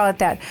 that's why we call it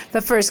that.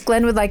 But first,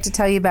 Glenn would like to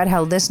tell you about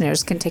how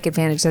listeners can take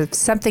advantage of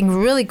something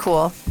really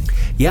cool.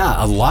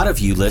 Yeah, a lot of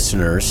you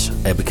listeners,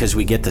 because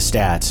we get the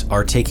stats,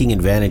 are taking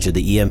advantage of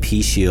the EMP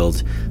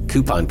Shield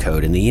coupon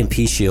code. And the EMP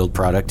Shield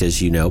product, as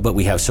you know, but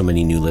we have so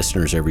many new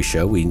listeners every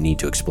show, we need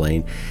to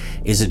explain,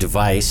 is a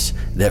device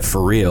that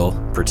for real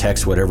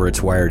protects whatever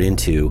it's wired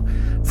into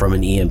from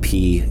an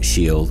EMP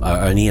shield,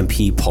 an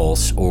EMP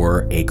pulse,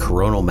 or a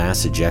coronal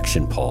mass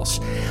ejection pulse.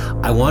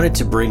 I wanted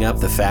to bring up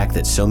the fact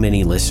that so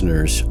many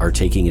listeners are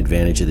taking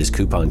advantage of this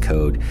coupon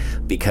code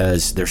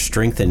because there's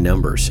strength in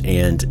numbers.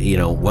 And, you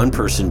know, one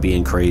person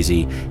being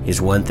crazy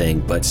is one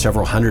thing, but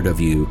several hundred of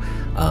you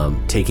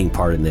taking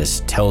part in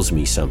this tells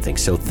me something.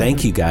 So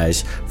thank you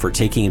guys for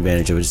taking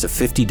advantage of it. It's a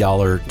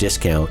 $50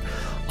 discount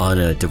on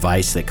a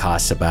device that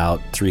costs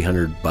about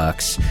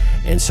 $300,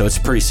 and so it's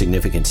a pretty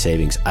significant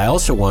savings. I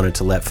also wanted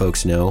to let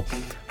folks know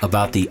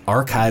about the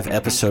archive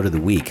episode of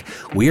the week.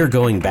 We are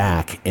going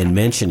back and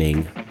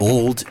mentioning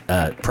old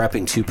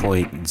Prepping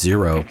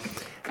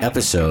 2.0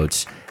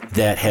 episodes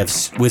that have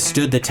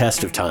withstood the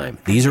test of time.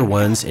 These are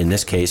ones, in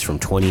this case, from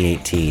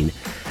 2018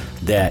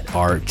 that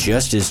are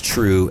just as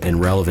true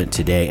and relevant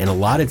today. And a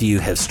lot of you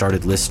have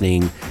started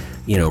listening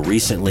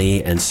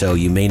recently, and so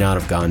you may not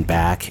have gone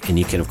back, and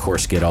you can of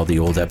course get all the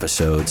old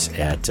episodes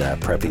at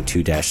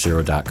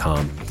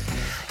prepping2-0.com.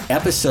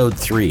 episode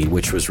 3,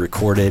 which was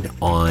recorded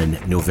on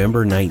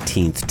November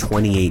 19th,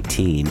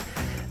 2018,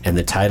 and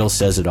the title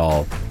says it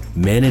all,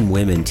 Men and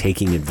Women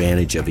Taking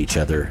Advantage of Each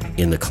Other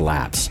in the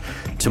Collapse.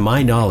 To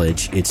my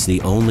knowledge, it's the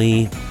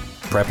only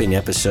prepping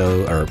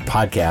episode or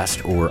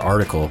podcast or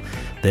article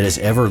that has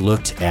ever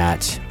looked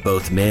at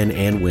both men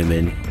and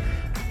women,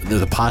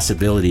 the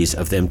possibilities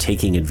of them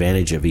taking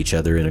advantage of each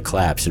other in a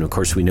collapse. And of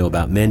course, we know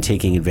about men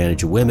taking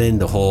advantage of women,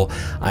 the whole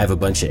I have a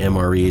bunch of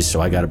MREs,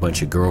 so I got a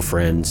bunch of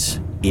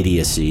girlfriends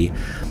idiocy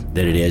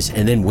that it is.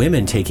 And then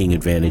women taking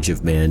advantage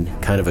of men,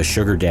 kind of a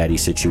sugar daddy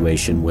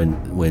situation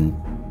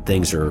when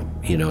things are,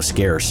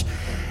 scarce.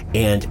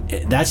 And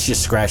that's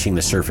just scratching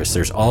the surface.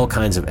 There's all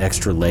kinds of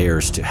extra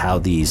layers to how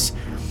these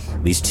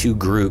two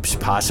groups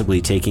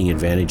possibly taking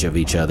advantage of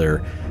each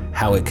other,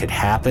 how it could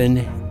happen,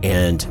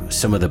 and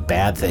some of the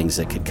bad things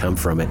that could come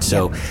from it.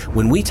 So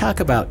when we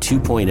talk about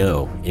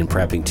 2.0 in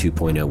Prepping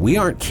 2.0, we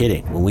aren't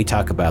kidding when we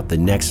talk about the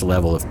next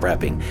level of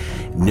prepping.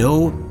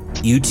 No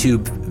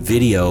YouTube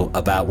video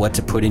about what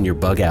to put in your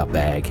bug out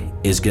bag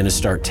is going to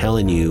start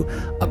telling you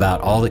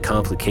about all the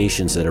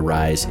complications that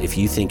arise if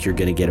you think you're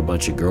going to get a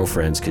bunch of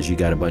girlfriends because you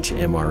got a bunch of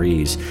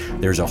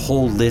MREs. There's a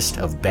whole list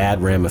of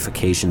bad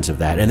ramifications of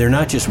that, and they're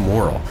not just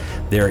moral,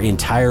 they're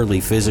entirely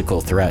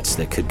physical threats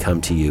that could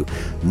come to you.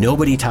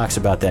 Nobody talks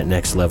about that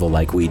next level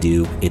like we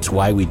do. It's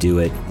why we do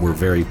it. We're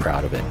very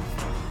proud of it.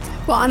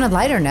 Well, on a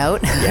lighter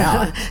note,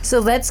 yeah. So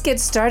let's get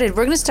started.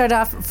 We're going to start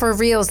off for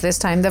reals this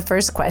time. The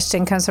first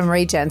question comes from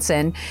Ray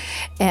Jensen,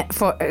 and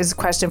is a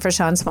question for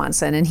Sean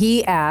Swanson. And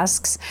he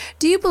asks,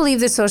 do you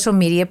believe the social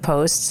media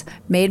posts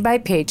made by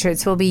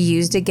patriots will be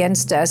used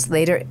against us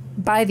later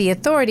by the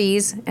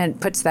authorities, and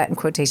puts that in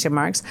quotation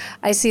marks?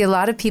 I see a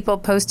lot of people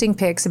posting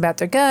pics about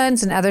their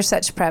guns and other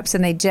such preps,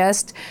 and they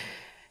just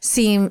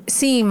seem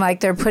like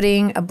they're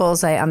putting a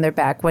bullseye on their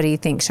back. What do you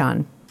think,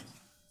 Sean?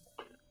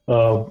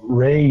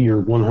 Ray,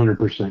 you're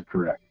 100%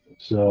 correct.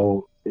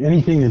 So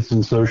anything that's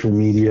in social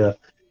media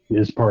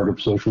is part of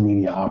social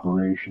media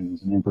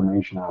operations and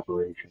information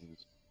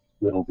operations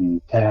that'll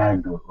be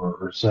tagged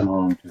or sent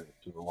on to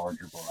the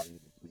larger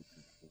body.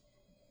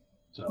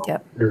 So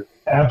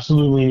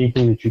absolutely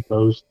anything that you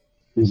post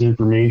is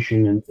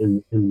information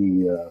in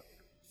the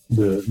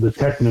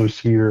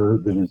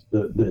technosphere that is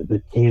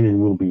the canon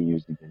will be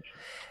used against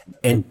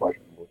you.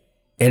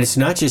 And it's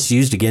not just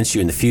used against you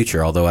in the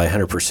future, although I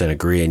 100%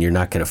 agree, and you're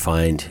not going to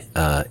find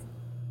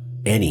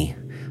any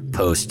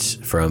posts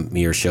from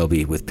me or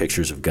Shelby with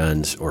pictures of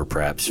guns or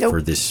preps for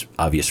this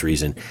obvious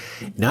reason.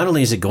 Not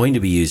only is it going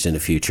to be used in the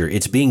future,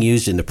 it's being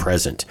used in the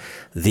present.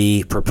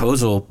 The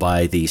proposal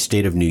by the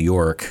state of New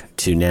York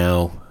to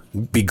now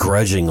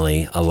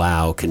begrudgingly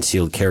allow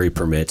concealed carry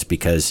permits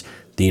because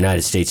the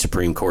United States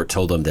Supreme Court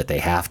told them that they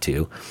have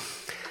to.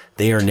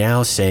 They are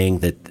now saying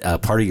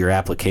that part of your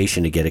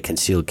application to get a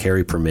concealed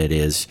carry permit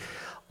is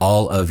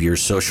all of your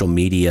social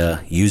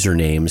media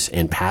usernames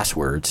and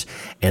passwords,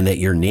 and that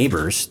your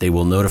neighbors, they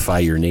will notify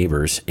your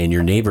neighbors, and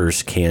your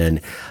neighbors can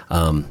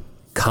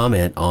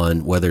comment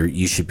on whether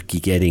you should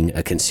be getting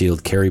a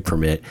concealed carry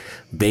permit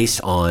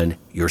based on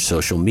your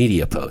social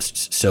media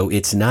posts. So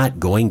it's not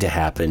going to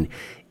happen.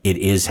 It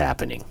is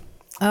happening.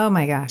 Oh,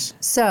 my gosh.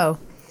 So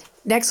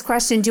next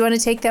question. Do you want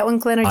to take that one,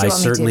 Glenn, or do you want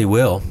me to? I certainly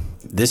will.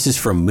 This is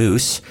from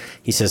Moose.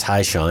 He says,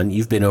 hi, Sean.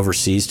 You've been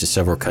overseas to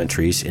several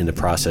countries in the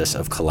process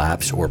of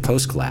collapse or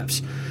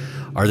post-collapse.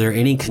 Are there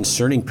any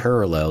concerning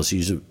parallels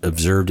you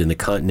observed in the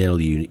continental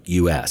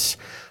U.S.?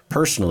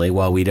 Personally,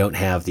 while we don't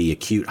have the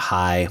acute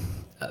high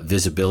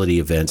visibility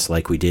events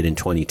like we did in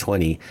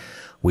 2020,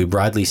 we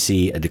broadly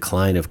see a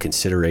decline of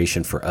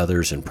consideration for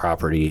others and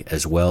property,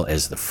 as well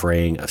as the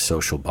fraying of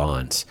social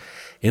bonds.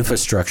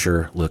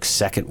 Infrastructure looks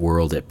second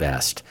world at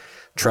best.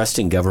 Trust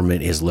in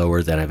government is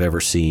lower than I've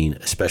ever seen,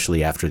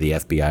 especially after the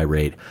FBI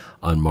raid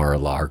on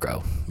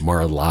Mar-a-Lago.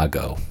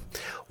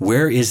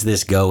 Where is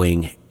this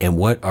going, and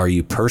what are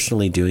you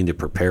personally doing to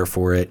prepare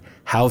for it?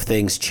 How have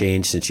things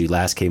changed since you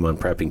last came on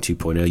Prepping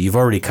 2.0? You've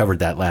already covered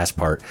that last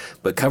part,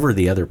 but cover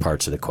the other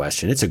parts of the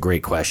question. It's a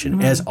great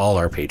question, as all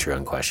our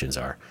Patreon questions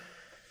are.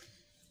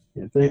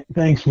 Yeah,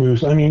 thanks,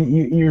 Moose. I mean,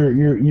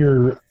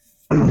 you're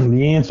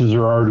the answers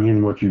are already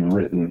in what you've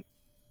written.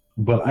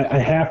 But I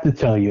have to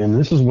tell you, and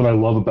this is what I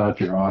love about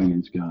your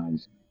audience,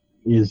 guys,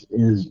 is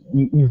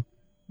you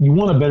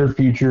want a better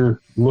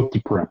future, look to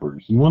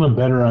preppers. You want a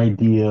better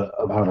idea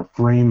of how to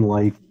frame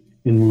life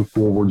and move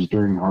forwards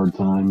during hard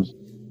times,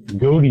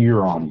 go to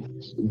your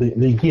audience.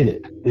 They get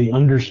it. They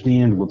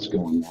understand what's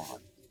going on.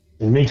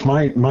 It makes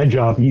my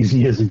job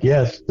easy as a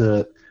guest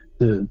to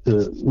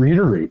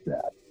reiterate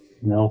that.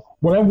 You know,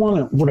 what I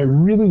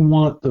really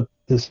want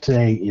to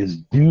say is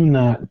do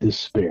not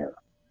despair.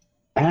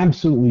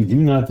 Absolutely do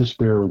not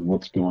despair with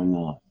what's going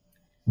on.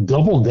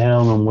 Double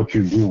down on what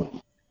you're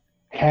doing.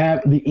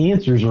 The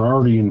answers are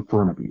already in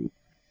front of you.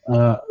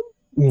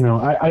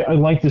 I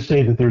like to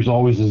say that there's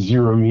always a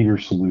 0 meter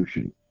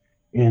solution,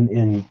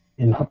 and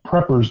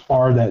preppers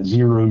are that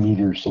 0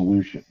 meter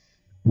solution.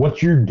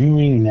 What you're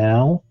doing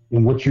now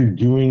and what you're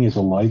doing as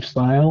a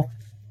lifestyle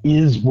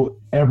is what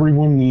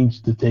everyone needs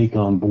to take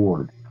on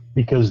board.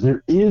 because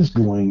there is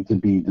going to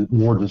be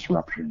more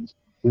disruptions.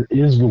 There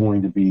is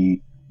going to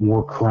be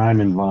more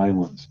crime and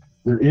violence.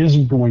 There is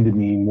going to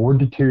be more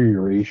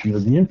deterioration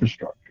of the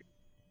infrastructure.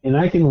 And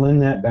I can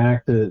lend that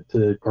back to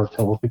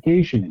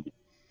cartelification again.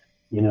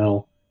 You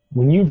know,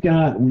 when you've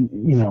got,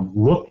 you know,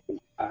 look,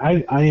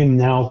 I am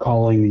now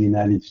calling the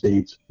United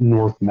States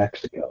North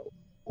Mexico,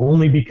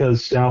 only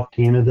because South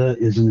Canada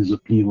isn't as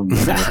appealing.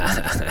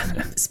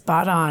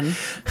 Spot on.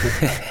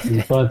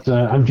 But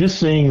I'm just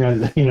saying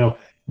that, you know,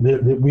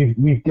 that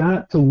we've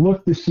got to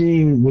look to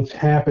seeing what's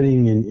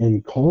happening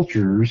in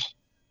cultures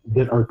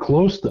that are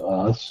close to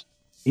us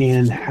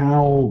and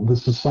how the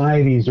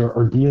societies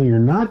are dealing or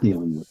not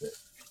dealing with it.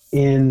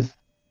 And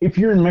if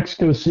you're in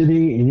Mexico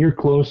City and you're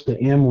close to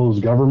AMLO's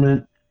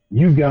government,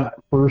 you've got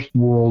first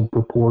world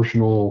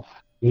proportional,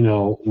 you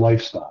know,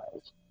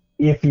 lifestyles.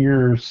 If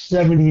you're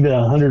 70 to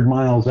 100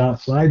 miles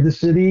outside the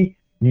city,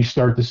 you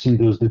start to see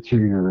those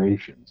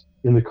deteriorations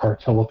in the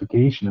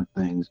cartelification of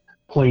things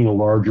playing a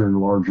larger and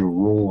larger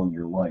role in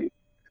your life.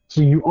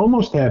 So you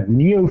almost have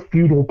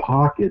neo-feudal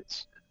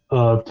pockets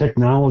of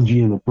technology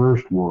in the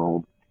first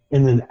world,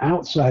 and then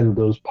outside of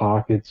those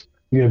pockets,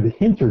 you have the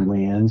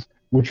hinterlands,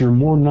 which are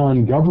more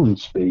non-governed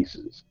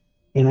spaces.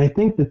 And I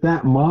think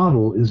that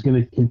model is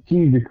going to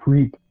continue to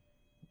creep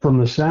from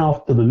the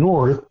south to the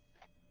north,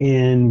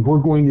 and we're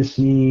going to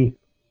see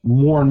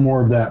more and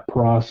more of that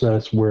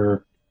process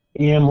where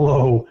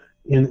AMLO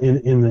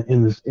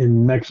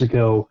in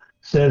Mexico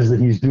says that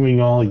he's doing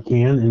all he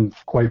can, and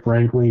quite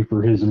frankly,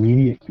 for his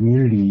immediate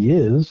community, he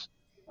is.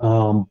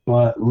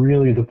 But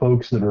really, the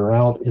folks that are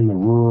out in the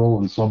rural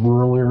and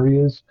sub-rural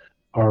areas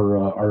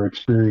are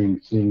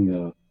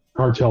experiencing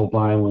cartel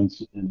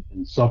violence and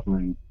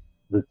suffering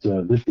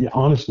that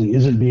honestly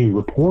isn't being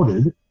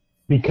reported,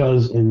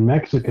 because in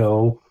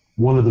Mexico,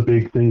 one of the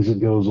big things that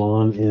goes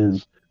on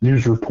is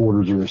news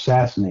reporters are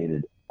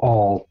assassinated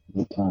all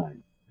the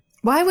time.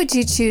 Why would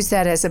you choose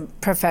that as a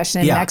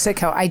profession in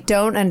Mexico? I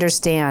don't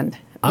understand.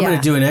 I'm going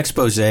to do an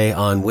expose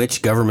on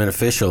which government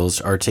officials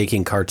are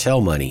taking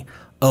cartel money.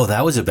 Oh,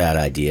 that was a bad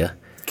idea.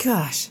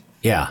 Gosh.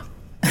 Yeah.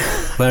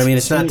 But I mean,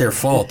 it's not their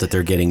fault that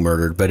they're getting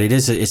murdered, but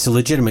it's a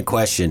legitimate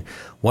question.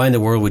 Why in the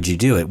world would you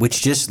do it?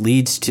 Which just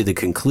leads to the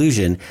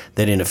conclusion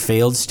that in a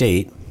failed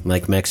state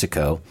like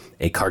Mexico,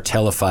 a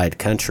cartelified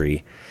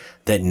country,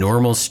 that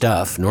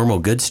normal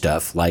good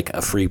stuff like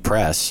a free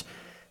press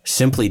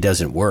simply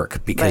doesn't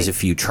work, because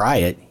if you try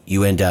it,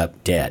 you end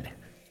up dead.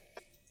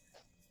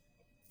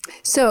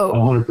 So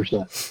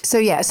 100%.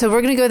 So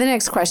we're going to go to the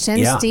next question.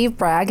 Yeah. Steve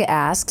Bragg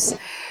asks,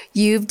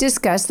 you've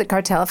discussed the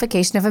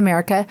cartelification of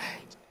America.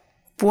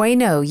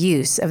 Bueno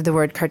use of the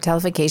word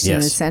cartelification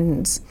in the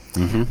sentence.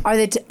 Mm-hmm.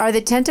 Are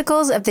the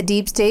tentacles of the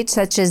deep state,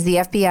 such as the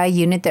FBI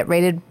unit that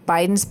raided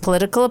Biden's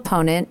political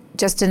opponent,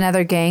 just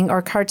another gang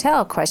or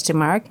cartel? ?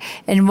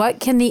 And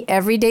what can the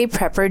everyday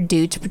prepper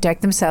do to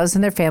protect themselves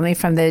and their family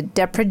from the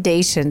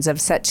depredations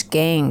of such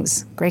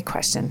gangs? Great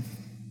question.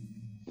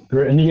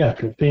 And yeah,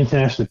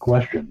 fantastic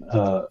question,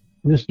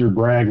 Mr.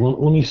 Bragg.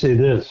 Let me say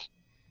this: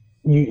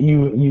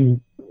 you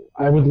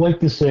I would like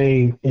to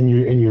say in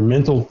your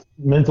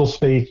mental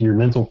space, your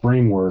mental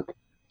framework,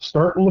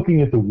 start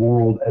looking at the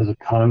world as a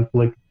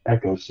conflict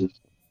ecosystem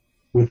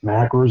with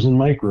macros and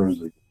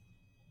micros.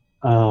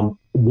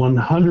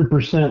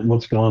 100%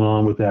 what's gone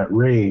on with that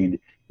raid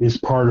is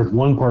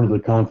one part of the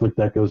conflict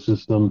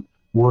ecosystem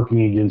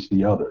working against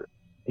the other.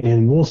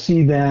 And we'll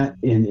see that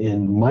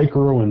in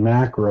micro and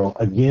macro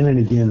again and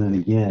again and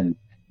again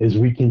as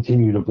we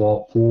continue to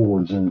vault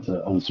forwards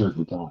into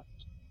uncertain times.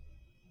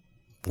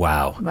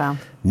 Wow.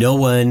 No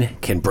one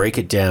can break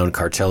it down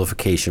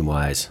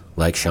cartelification-wise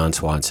like Sean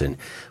Swanson,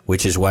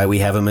 which is why we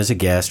have him as a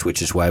guest,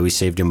 which is why we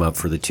saved him up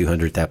for the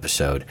 200th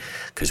episode,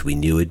 because we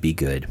knew it'd be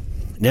good.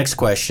 Next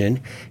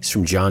question is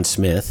from John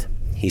Smith.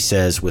 He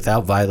says,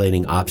 without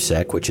violating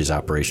OPSEC, which is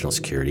operational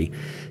security,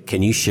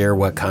 can you share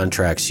what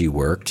contracts you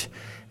worked?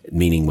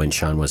 Meaning when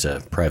Sean was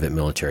a private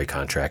military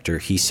contractor.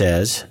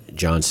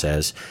 John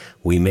says,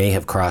 we may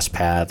have crossed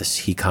paths.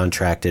 He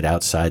contracted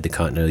outside the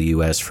continental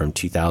U.S. from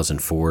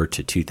 2004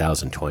 to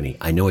 2020.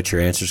 I know what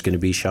your answer is going to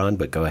be, Sean,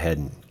 but go ahead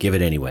and give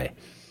it anyway.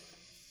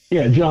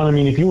 Yeah, John, I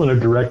mean, if you want to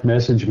direct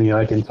message me,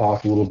 I can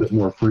talk a little bit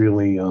more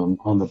freely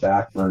on the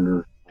back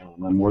burner.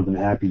 I'm more than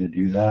happy to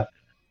do that.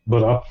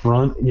 But up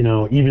front,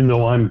 even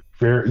though I'm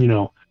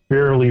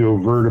fairly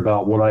overt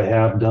about what I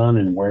have done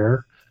and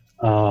where,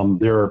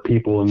 there are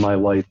people in my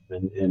life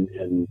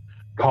and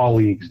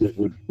colleagues that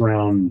would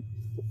frown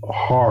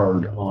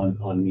hard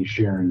on me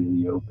sharing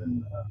in the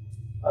open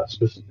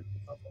specifically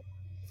about that.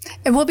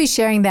 And we'll be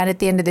sharing that at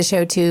the end of the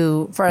show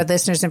too for our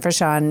listeners and for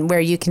Sean, where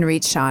you can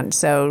reach Sean.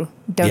 So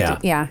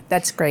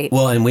that's great.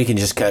 Well, and we can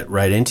just cut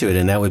right into it,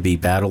 and that would be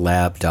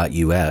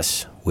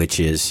battlelab.us, which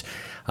is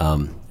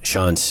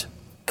Sean's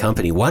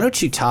company. Why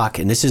don't you talk,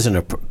 and this isn't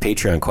a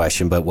Patreon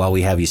question, but while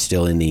we have you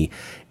still in the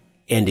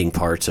ending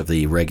parts of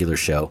the regular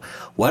show,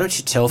 why don't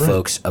you tell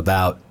folks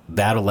about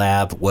Battle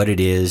Lab, what it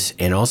is,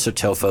 and also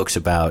tell folks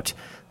about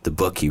the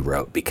book you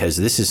wrote, because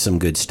this is some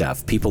good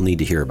stuff. People need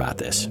to hear about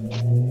this.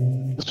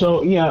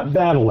 So yeah,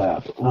 Battle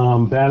Lab,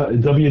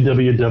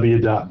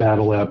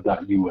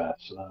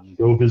 www.battlelab.us.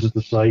 Go visit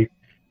the site,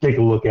 take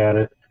a look at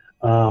it.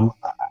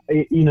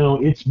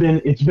 It's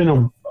been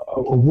a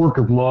work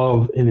of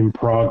love and in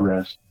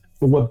progress.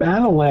 But what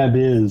Battle Lab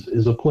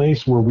is a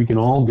place where we can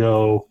all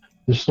go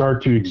to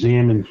start to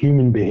examine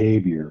human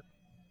behavior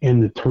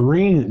and the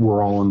terrain that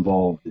we're all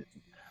involved in.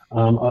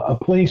 A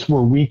place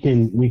where we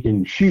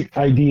can shoot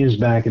ideas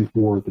back and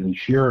forth and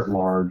share at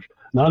large,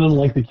 not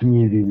unlike the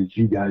community that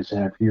you guys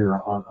have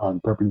here on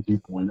Prepping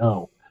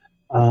 2.0,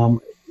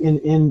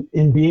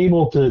 and be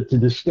able to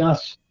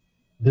discuss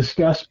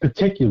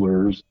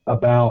particulars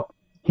about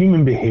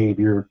human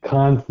behavior,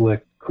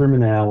 conflict,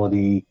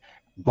 criminality,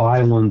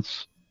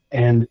 violence,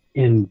 and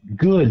in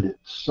good,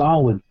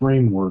 solid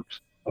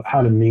frameworks of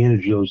how to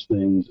manage those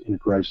things in a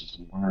crisis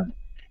environment.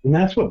 And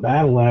that's what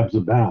Battle Lab's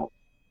about.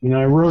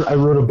 I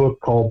wrote a book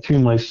called To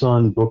My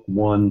Son, Book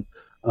 1.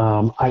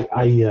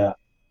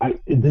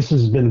 This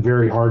has been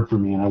very hard for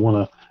me, and I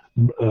want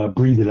to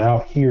breathe it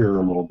out here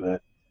a little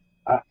bit.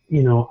 I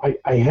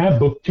have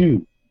Book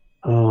 2.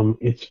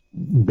 It's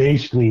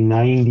basically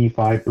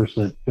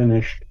 95%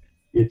 finished.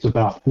 It's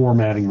about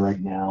formatting right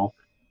now,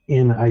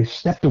 and I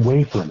stepped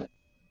away from it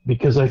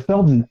because I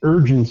felt an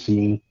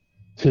urgency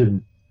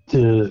to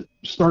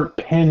start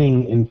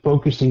penning and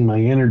focusing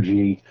my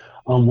energy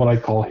on what I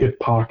call hip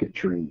pocket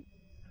training.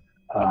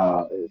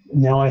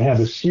 Now I have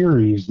a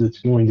series that's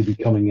going to be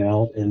coming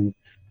out, and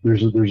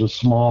there's a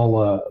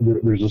small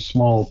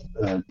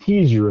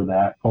teaser of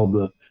that called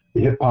the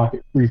Hip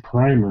Pocket Free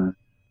Primer,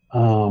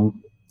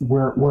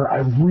 where I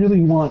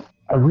really want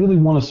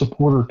to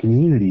support our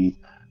community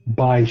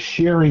by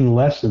sharing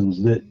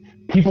lessons that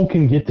people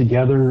can get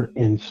together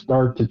and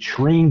start to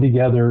train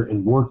together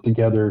and work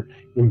together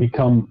and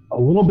become a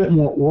little bit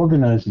more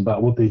organized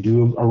about what they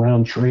do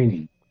around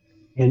training.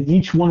 And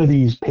each one of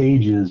these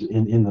pages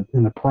in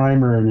the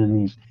primer and in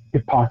these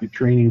Hip Pocket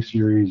Training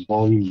Series,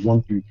 volumes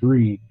 1 through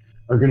 3,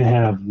 are going to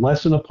have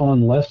lesson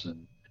upon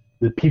lesson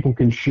that people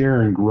can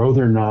share and grow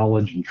their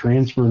knowledge and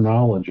transfer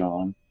knowledge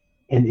on,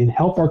 and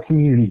help our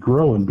community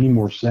grow and be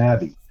more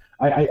savvy.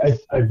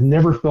 I've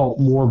never felt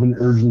more of an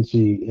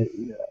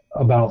urgency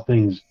about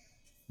things,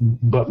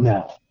 but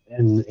now,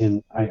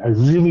 and I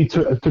really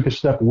took a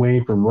step away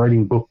from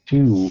writing book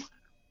 2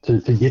 to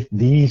get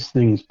these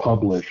things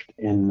published,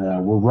 and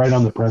we're right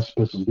on the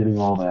precipice of getting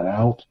all that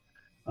out.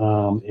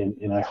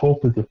 And I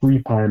hope that the free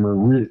primer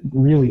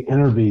really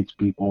innervates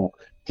people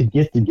to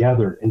get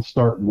together and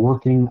start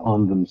working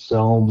on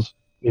themselves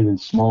and in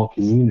small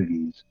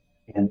communities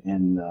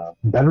and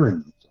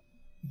bettering themselves.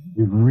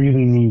 We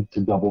really need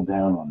to double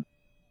down on it.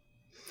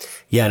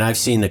 Yeah, and I've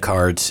seen the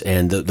cards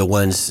and the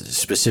ones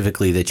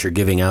specifically that you're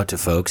giving out to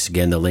folks.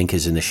 Again, the link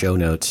is in the show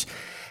notes.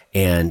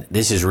 And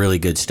this is really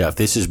good stuff.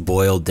 This is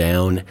boiled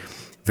down,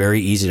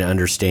 very easy to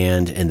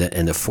understand, and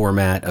the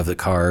format of the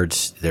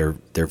cards, they're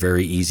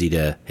very easy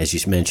to, as you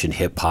mentioned,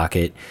 hip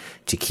pocket,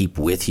 to keep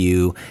with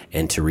you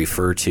and to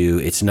refer to.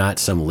 It's not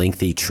some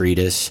lengthy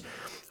treatise,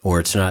 or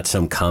it's not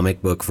some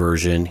comic book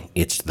version.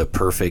 It's the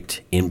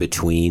perfect in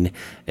between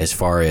as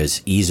far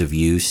as ease of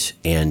use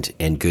and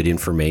good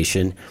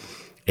information.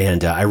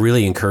 And I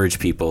really encourage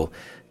people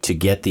to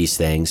get these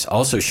things.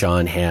 Also,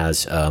 Sean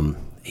has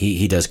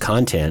he does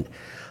content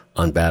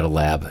on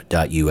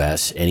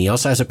battlelab.us, and he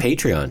also has a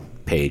Patreon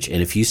page.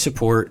 And if you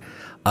support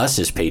us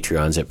as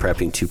Patreons at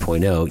Prepping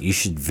 2.0, you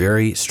should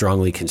very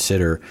strongly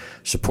consider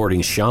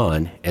supporting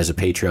Sean as a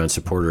Patreon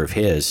supporter of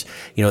his.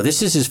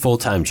 This is his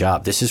full-time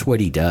job. This is what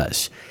he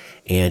does.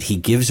 And he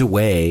gives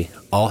away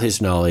all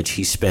his knowledge.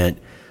 He spent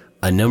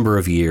a number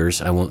of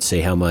years, I won't say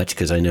how much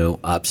because I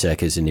know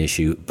OPSEC is an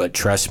issue, but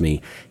trust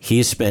me, he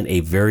has spent a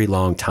very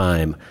long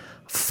time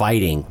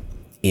fighting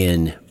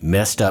in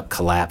messed up,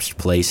 collapsed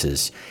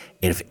places.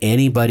 And if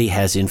anybody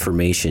has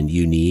information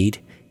you need,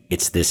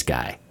 it's this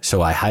guy.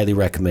 So I highly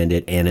recommend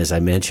it. And as I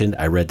mentioned,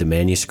 I read the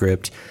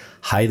manuscript.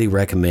 Highly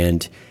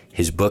recommend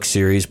his book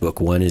series.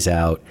 Book 1 is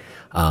out.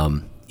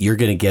 You're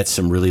going to get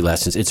some really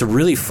lessons. It's a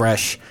really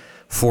fresh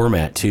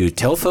format too.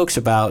 Tell folks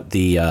about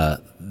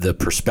the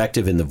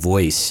perspective and the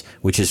voice,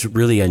 which is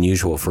really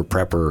unusual for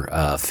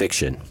prepper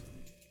fiction.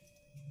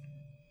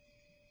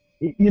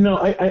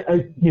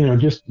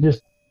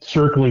 Just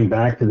circling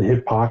back to the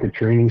Hip Pocket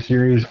Training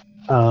Series.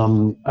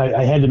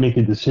 I had to make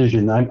a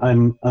decision.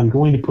 I'm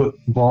going to put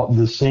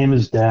the Sam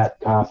as Dat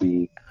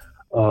copy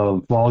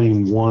of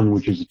Volume 1,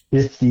 which is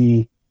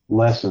 50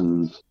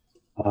 lessons,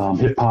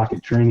 hip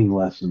pocket training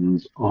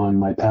lessons, on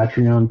my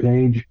Patreon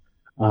page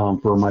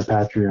for my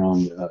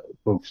Patreon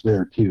folks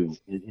there too.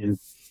 And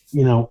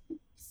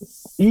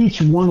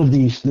each one of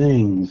these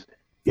things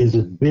is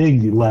a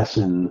big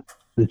lesson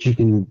that you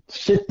can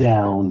sit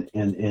down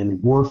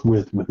and work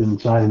with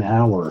inside an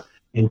hour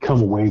and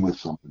come away with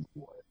something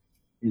for it.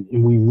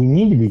 And we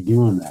need to be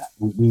doing that.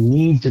 We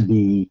need to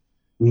be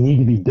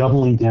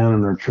doubling down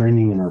on our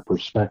training and our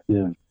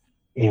perspective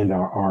and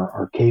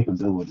our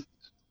capabilities.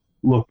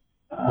 Look,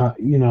 I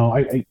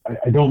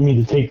don't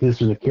mean to take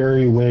this in a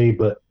carry away,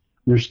 but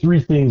there's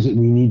 3 things that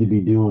we need to be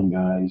doing,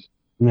 guys,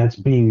 and that's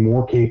being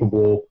more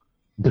capable,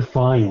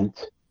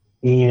 defiant,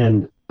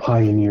 and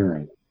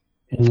pioneering.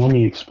 And let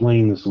me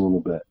explain this a little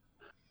bit.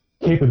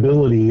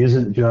 Capability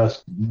isn't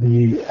just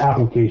the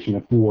application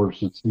of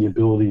force, it's the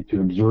ability to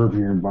observe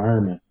your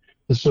environment,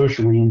 to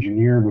socially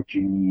engineer what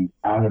you need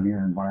out of your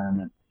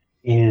environment,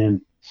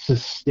 and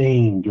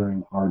sustain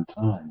during hard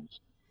times.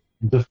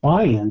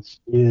 Defiance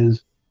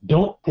is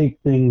don't take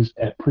things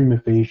at prima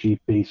facie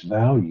face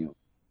value.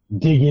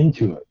 Dig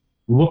into it.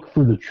 Look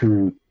for the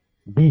truth.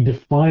 Be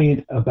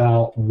defiant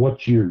about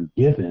what you're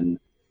given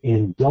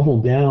and double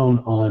down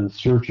on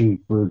searching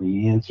for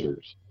the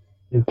answers.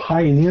 And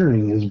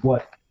pioneering is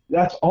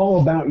that's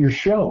all about your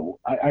show.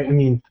 I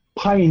mean,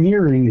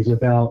 pioneering is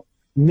about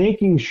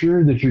making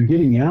sure that you're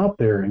getting out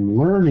there and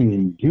learning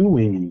and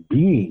doing and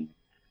being.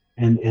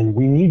 And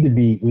we need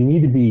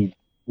to be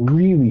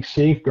really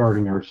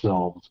safeguarding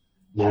ourselves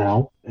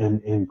now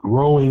and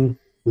growing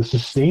the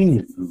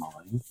sustainment in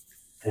mind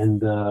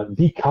and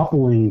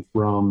decoupling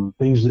from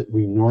things that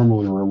we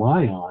normally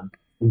rely on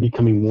and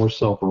becoming more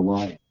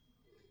self-reliant.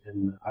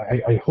 And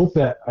I hope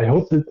that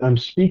I'm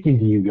speaking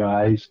to you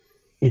guys.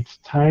 It's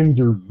time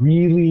to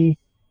really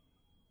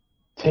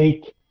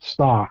take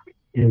stock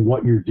in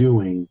what you're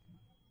doing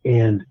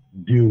and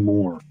do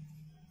more.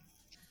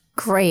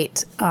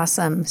 Great.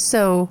 Awesome.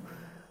 So,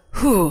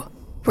 we're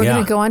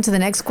going to go on to the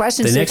next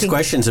question. The next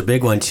question's a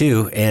big one,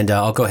 too, and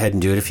I'll go ahead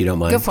and do it if you don't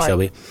mind, go for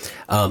Shelby. it.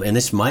 And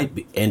this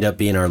might end up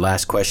being our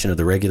last question of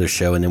the regular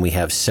show, and then we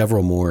have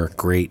several more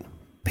great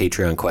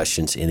Patreon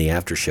questions in the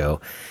after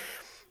show.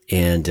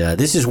 And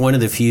this is one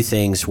of the few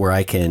things where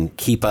I can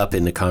keep up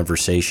in the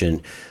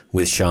conversation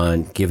with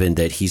Sean, given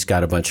that he's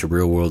got a bunch of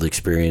real-world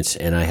experience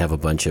and I have a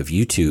bunch of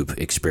YouTube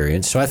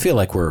experience. So I feel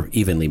like we're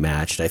evenly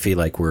matched. I feel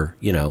like we're,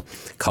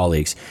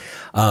 colleagues.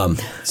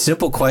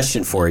 Simple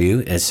question for you.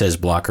 It says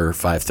Blocker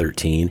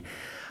 513.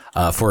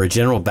 For a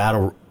general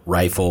battle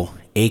rifle,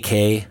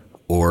 AK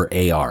or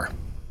AR?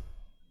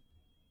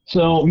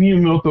 So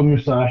Miyamoto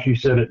Musashi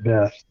said it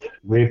best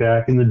way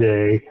back in the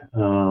day,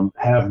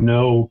 have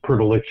no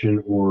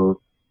predilection or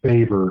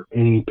favor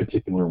any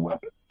particular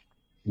weapon.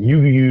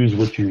 You use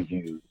what you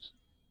use.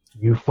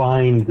 You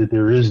find that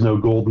there is no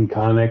golden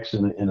connex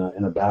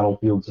in a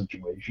battlefield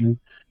situation.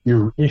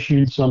 You're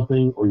issued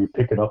something or you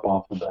pick it up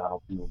off the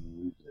battlefield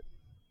and use it.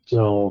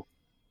 So,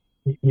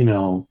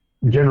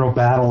 general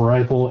battle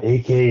rifle,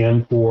 AK,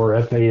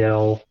 M4,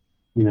 FAL,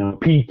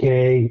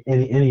 PK,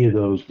 any of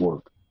those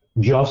work.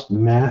 Just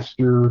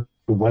master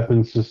the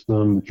weapon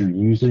system that you're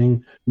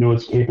using, know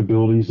its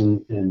capabilities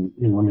and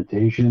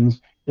limitations,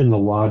 and the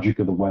logic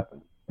of the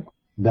weapon.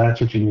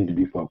 That's what you need to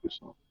be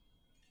focused on.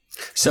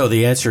 So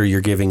the answer you're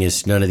giving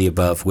is none of the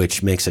above,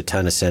 which makes a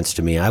ton of sense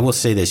to me. I will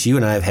say this. You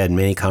and I have had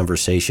many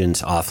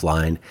conversations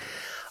offline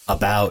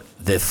about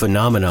the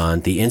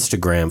phenomenon, the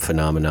Instagram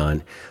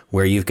phenomenon,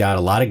 where you've got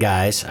a lot of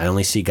guys. I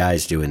only see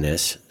guys doing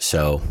this.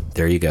 So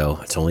there you go.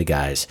 It's only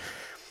guys.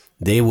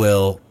 They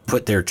will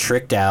put their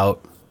tricked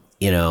out,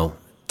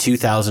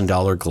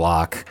 $2,000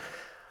 Glock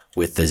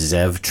with the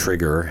Zev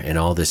trigger and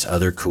all this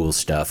other cool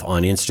stuff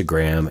on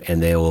Instagram,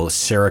 and they will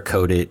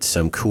Cerakote it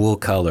some cool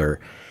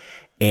color.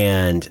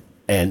 And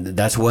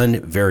that's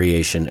one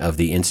variation of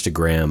the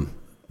Instagram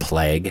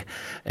plague,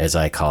 as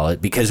I call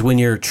it, because when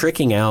you're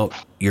tricking out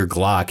your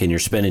Glock and you're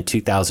spending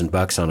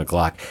 $2,000 on a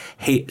Glock,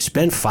 hey,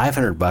 spend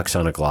 $500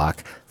 on a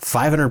Glock,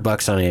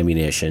 $500 on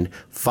ammunition,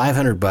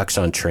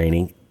 $500 on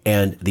training,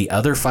 and the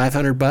other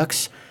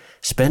 $500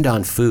 spend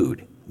on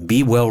food.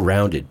 Be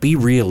well-rounded, be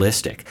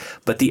realistic.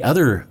 But the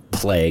other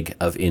plague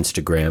of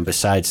Instagram,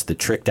 besides the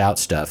tricked out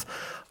stuff,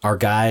 are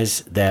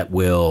guys that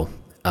will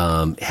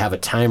have a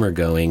timer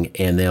going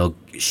and they'll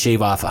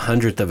shave off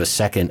 1/100th of a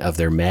second of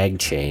their mag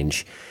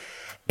change.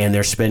 And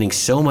they're spending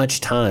so much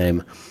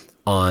time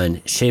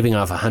on shaving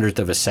off 1/100th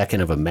of a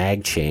second of a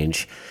mag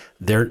change.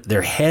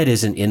 Their head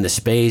isn't in the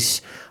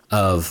space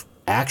of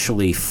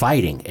actually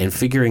fighting and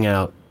figuring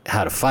out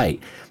how to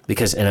fight.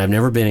 And I've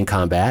never been in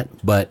combat,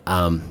 but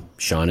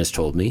Sean has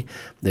told me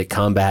that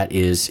combat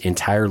is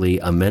entirely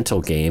a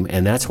mental game,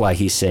 and that's why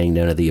he's saying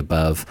none of the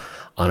above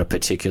on a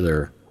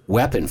particular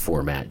weapon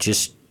format.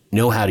 Just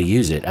know how to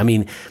use it. I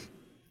mean,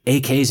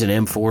 AKs and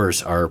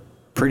M4s are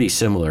pretty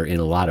similar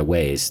in a lot of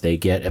ways. They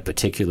get a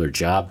particular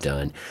job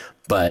done,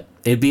 but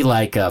it'd be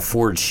like a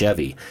Ford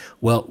Chevy.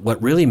 Well,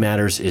 what really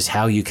matters is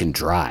how you can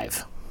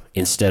drive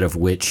instead of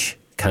which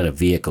kind of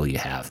vehicle you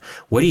have.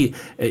 What do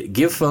you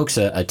give folks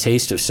a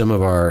taste of some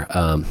of our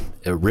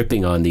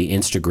ripping on the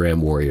Instagram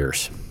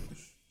warriors?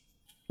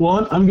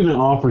 Well, I'm going to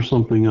offer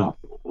something up.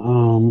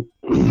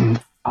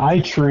 I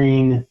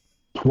train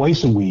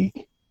twice a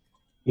week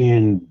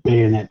in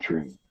bayonet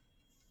training,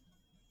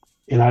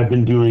 and I've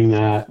been doing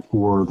that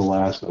for the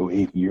last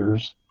 8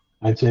 years.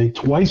 I'd say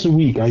twice a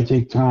week I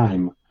take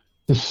time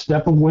to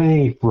step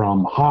away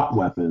from hot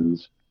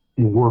weapons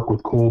and work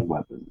with cold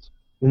weapons,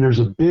 and there's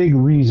a big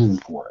reason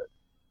for it.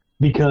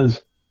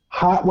 Because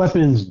hot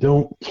weapons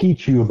don't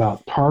teach you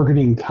about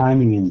targeting,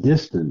 timing, and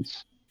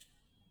distance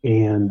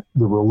and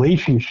the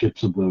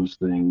relationships of those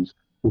things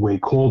the way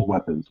cold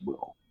weapons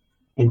will.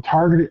 And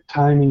targeted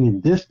timing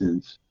and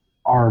distance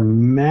are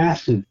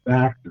massive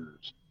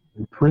factors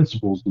and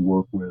principles to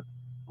work with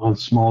on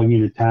small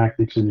unit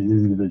tactics and in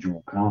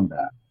individual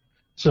combat.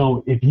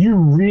 So if you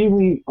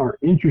really are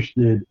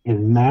interested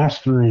in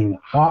mastering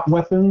hot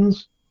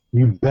weapons,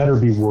 you better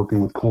be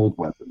working with cold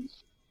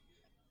weapons.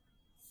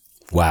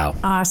 Wow.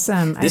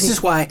 Awesome. This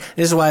is why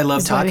I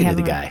love talking to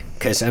the guy,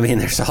 because, I mean,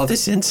 there's all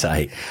this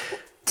insight.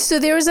 So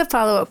there was a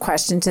follow-up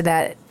question to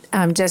that,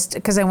 just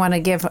because I want to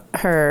give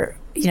her,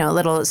 a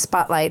little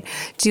spotlight.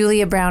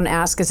 Julia Brown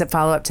asked as a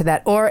follow-up to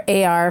that, or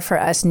AR for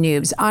us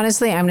noobs.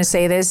 Honestly, I'm going to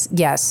say this,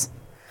 yes.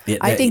 Yeah,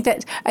 I think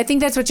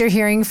that's what you're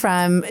hearing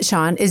from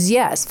Sean is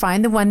yes,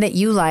 find the one that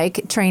you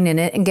like, train in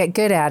it, and get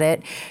good at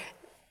it.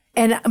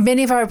 And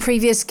many of our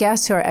previous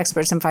guests who are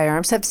experts in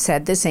firearms have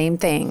said the same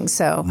thing.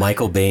 So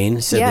Michael Bain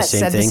said the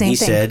same thing. He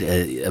said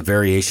a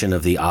variation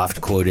of the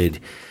oft-quoted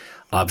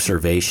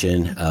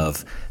observation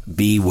of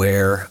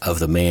beware of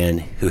the man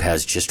who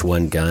has just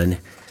one gun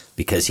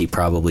because he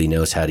probably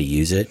knows how to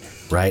use it,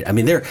 right? I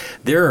mean, there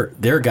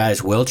are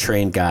guys,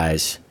 well-trained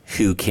guys,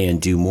 who can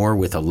do more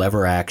with a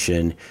lever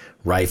action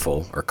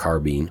rifle or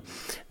carbine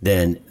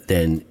than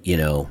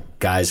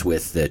guys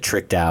with the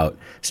tricked out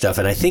stuff.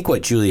 And I think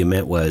what Julia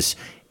meant was,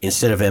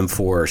 instead of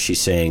M4, she's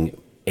saying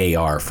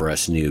AR for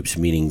us noobs,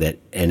 meaning that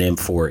an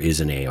M4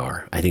 is an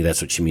AR. I think that's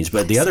what she means.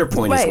 But the other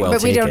point is well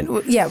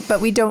taken.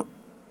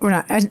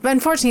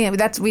 Unfortunately,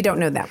 we don't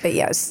know that. But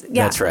yes,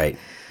 yeah, that's right.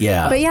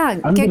 Yeah, but yeah,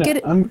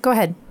 go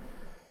ahead.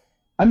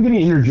 I'm going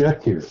to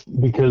interject here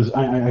because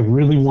I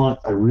really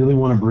want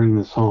to bring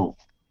this home.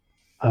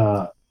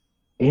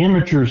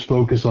 Amateurs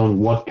focus on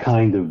what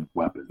kind of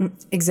weapon.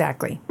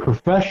 Exactly.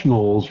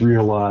 Professionals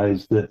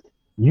realize that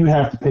you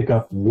have to pick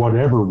up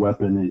whatever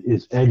weapon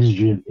is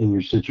exigent in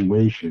your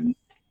situation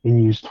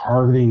and use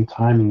targeting,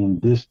 timing,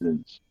 and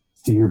distance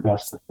to your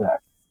best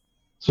effect.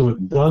 So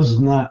it does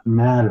not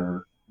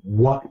matter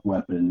what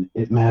weapon,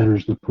 it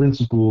matters the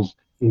principles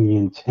and the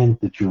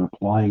intent that you're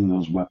applying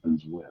those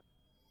weapons with.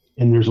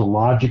 And there's a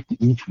logic to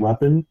each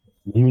weapon.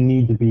 You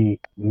need to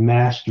be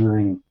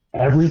mastering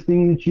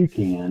everything that you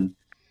can,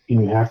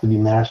 and you have to be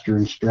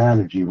mastering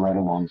strategy right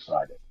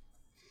alongside it.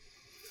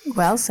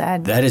 Well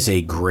said. That is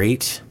a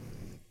great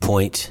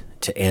point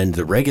to end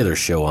the regular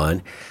show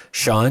on.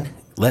 Sean,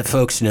 let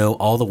folks know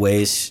all the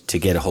ways to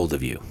get a hold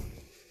of you.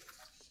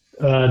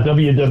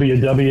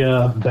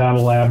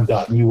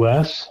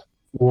 www.battlelab.us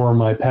or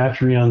my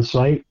Patreon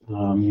site.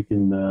 You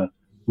can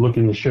look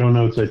in the show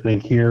notes, I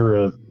think,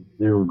 here.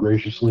 They were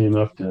graciously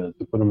enough to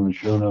put them in the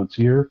show notes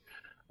here.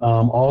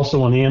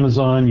 Also on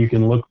Amazon, you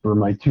can look for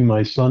my To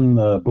My Son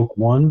book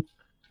 1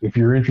 if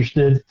you're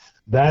interested.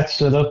 That's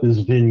set up as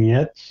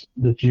vignettes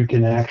that you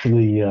can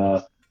actually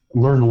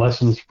learn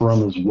lessons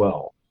from as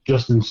well,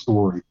 just in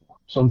story form.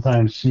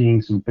 Sometimes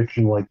seeing some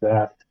fiction like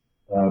that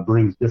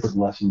brings different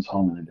lessons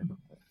home in a different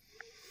way.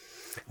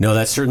 No,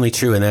 that's certainly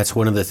true, and that's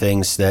one of the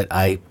things that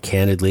I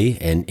candidly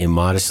and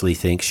immodestly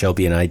think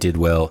Shelby and I did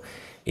well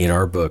in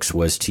our books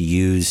was to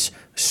use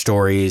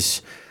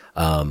stories,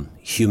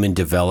 human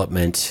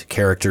development,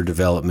 character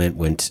development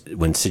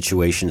when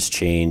situations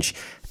change,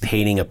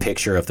 painting a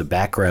picture of the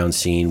background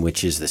scene,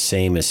 which is the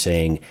same as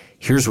saying,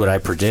 here's what I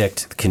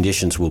predict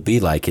conditions will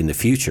be like in the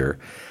future,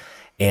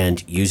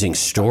 and using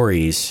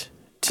stories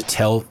to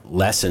tell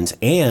lessons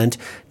and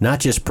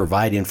not just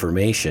provide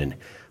information,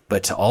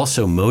 but to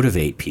also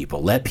motivate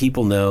people, let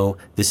people know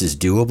this is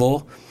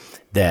doable,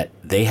 that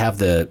they have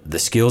the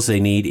skills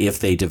they need if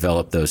they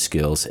develop those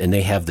skills, and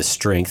they have the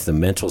strength, the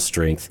mental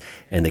strength,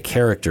 and the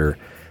character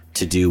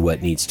to do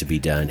what needs to be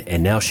done.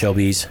 And now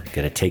Shelby's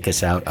going to take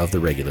us out of the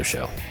regular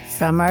show.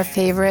 From our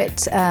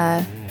favorite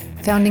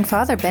founding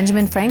father,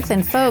 Benjamin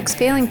Franklin. Folks,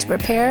 failing to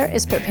prepare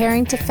is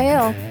preparing to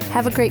fail.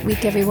 Have a great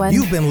week, everyone.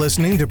 You've been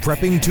listening to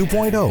Prepping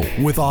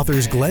 2.0 with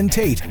authors Glenn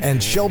Tate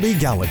and Shelby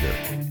Gallagher.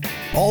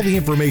 All the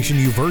information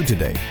you've heard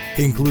today,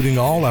 including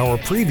all our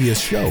previous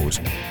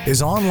shows,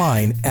 is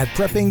online at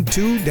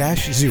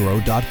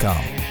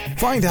prepping2-0.com.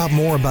 Find out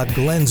more about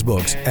Glenn's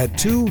books at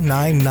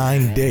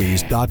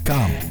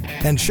 299days.com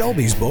and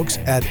Shelby's books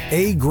at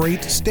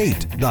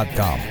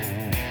agreatstate.com.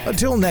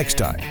 Until next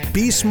time,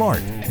 be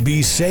smart,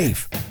 be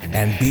safe,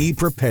 and be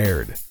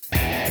prepared.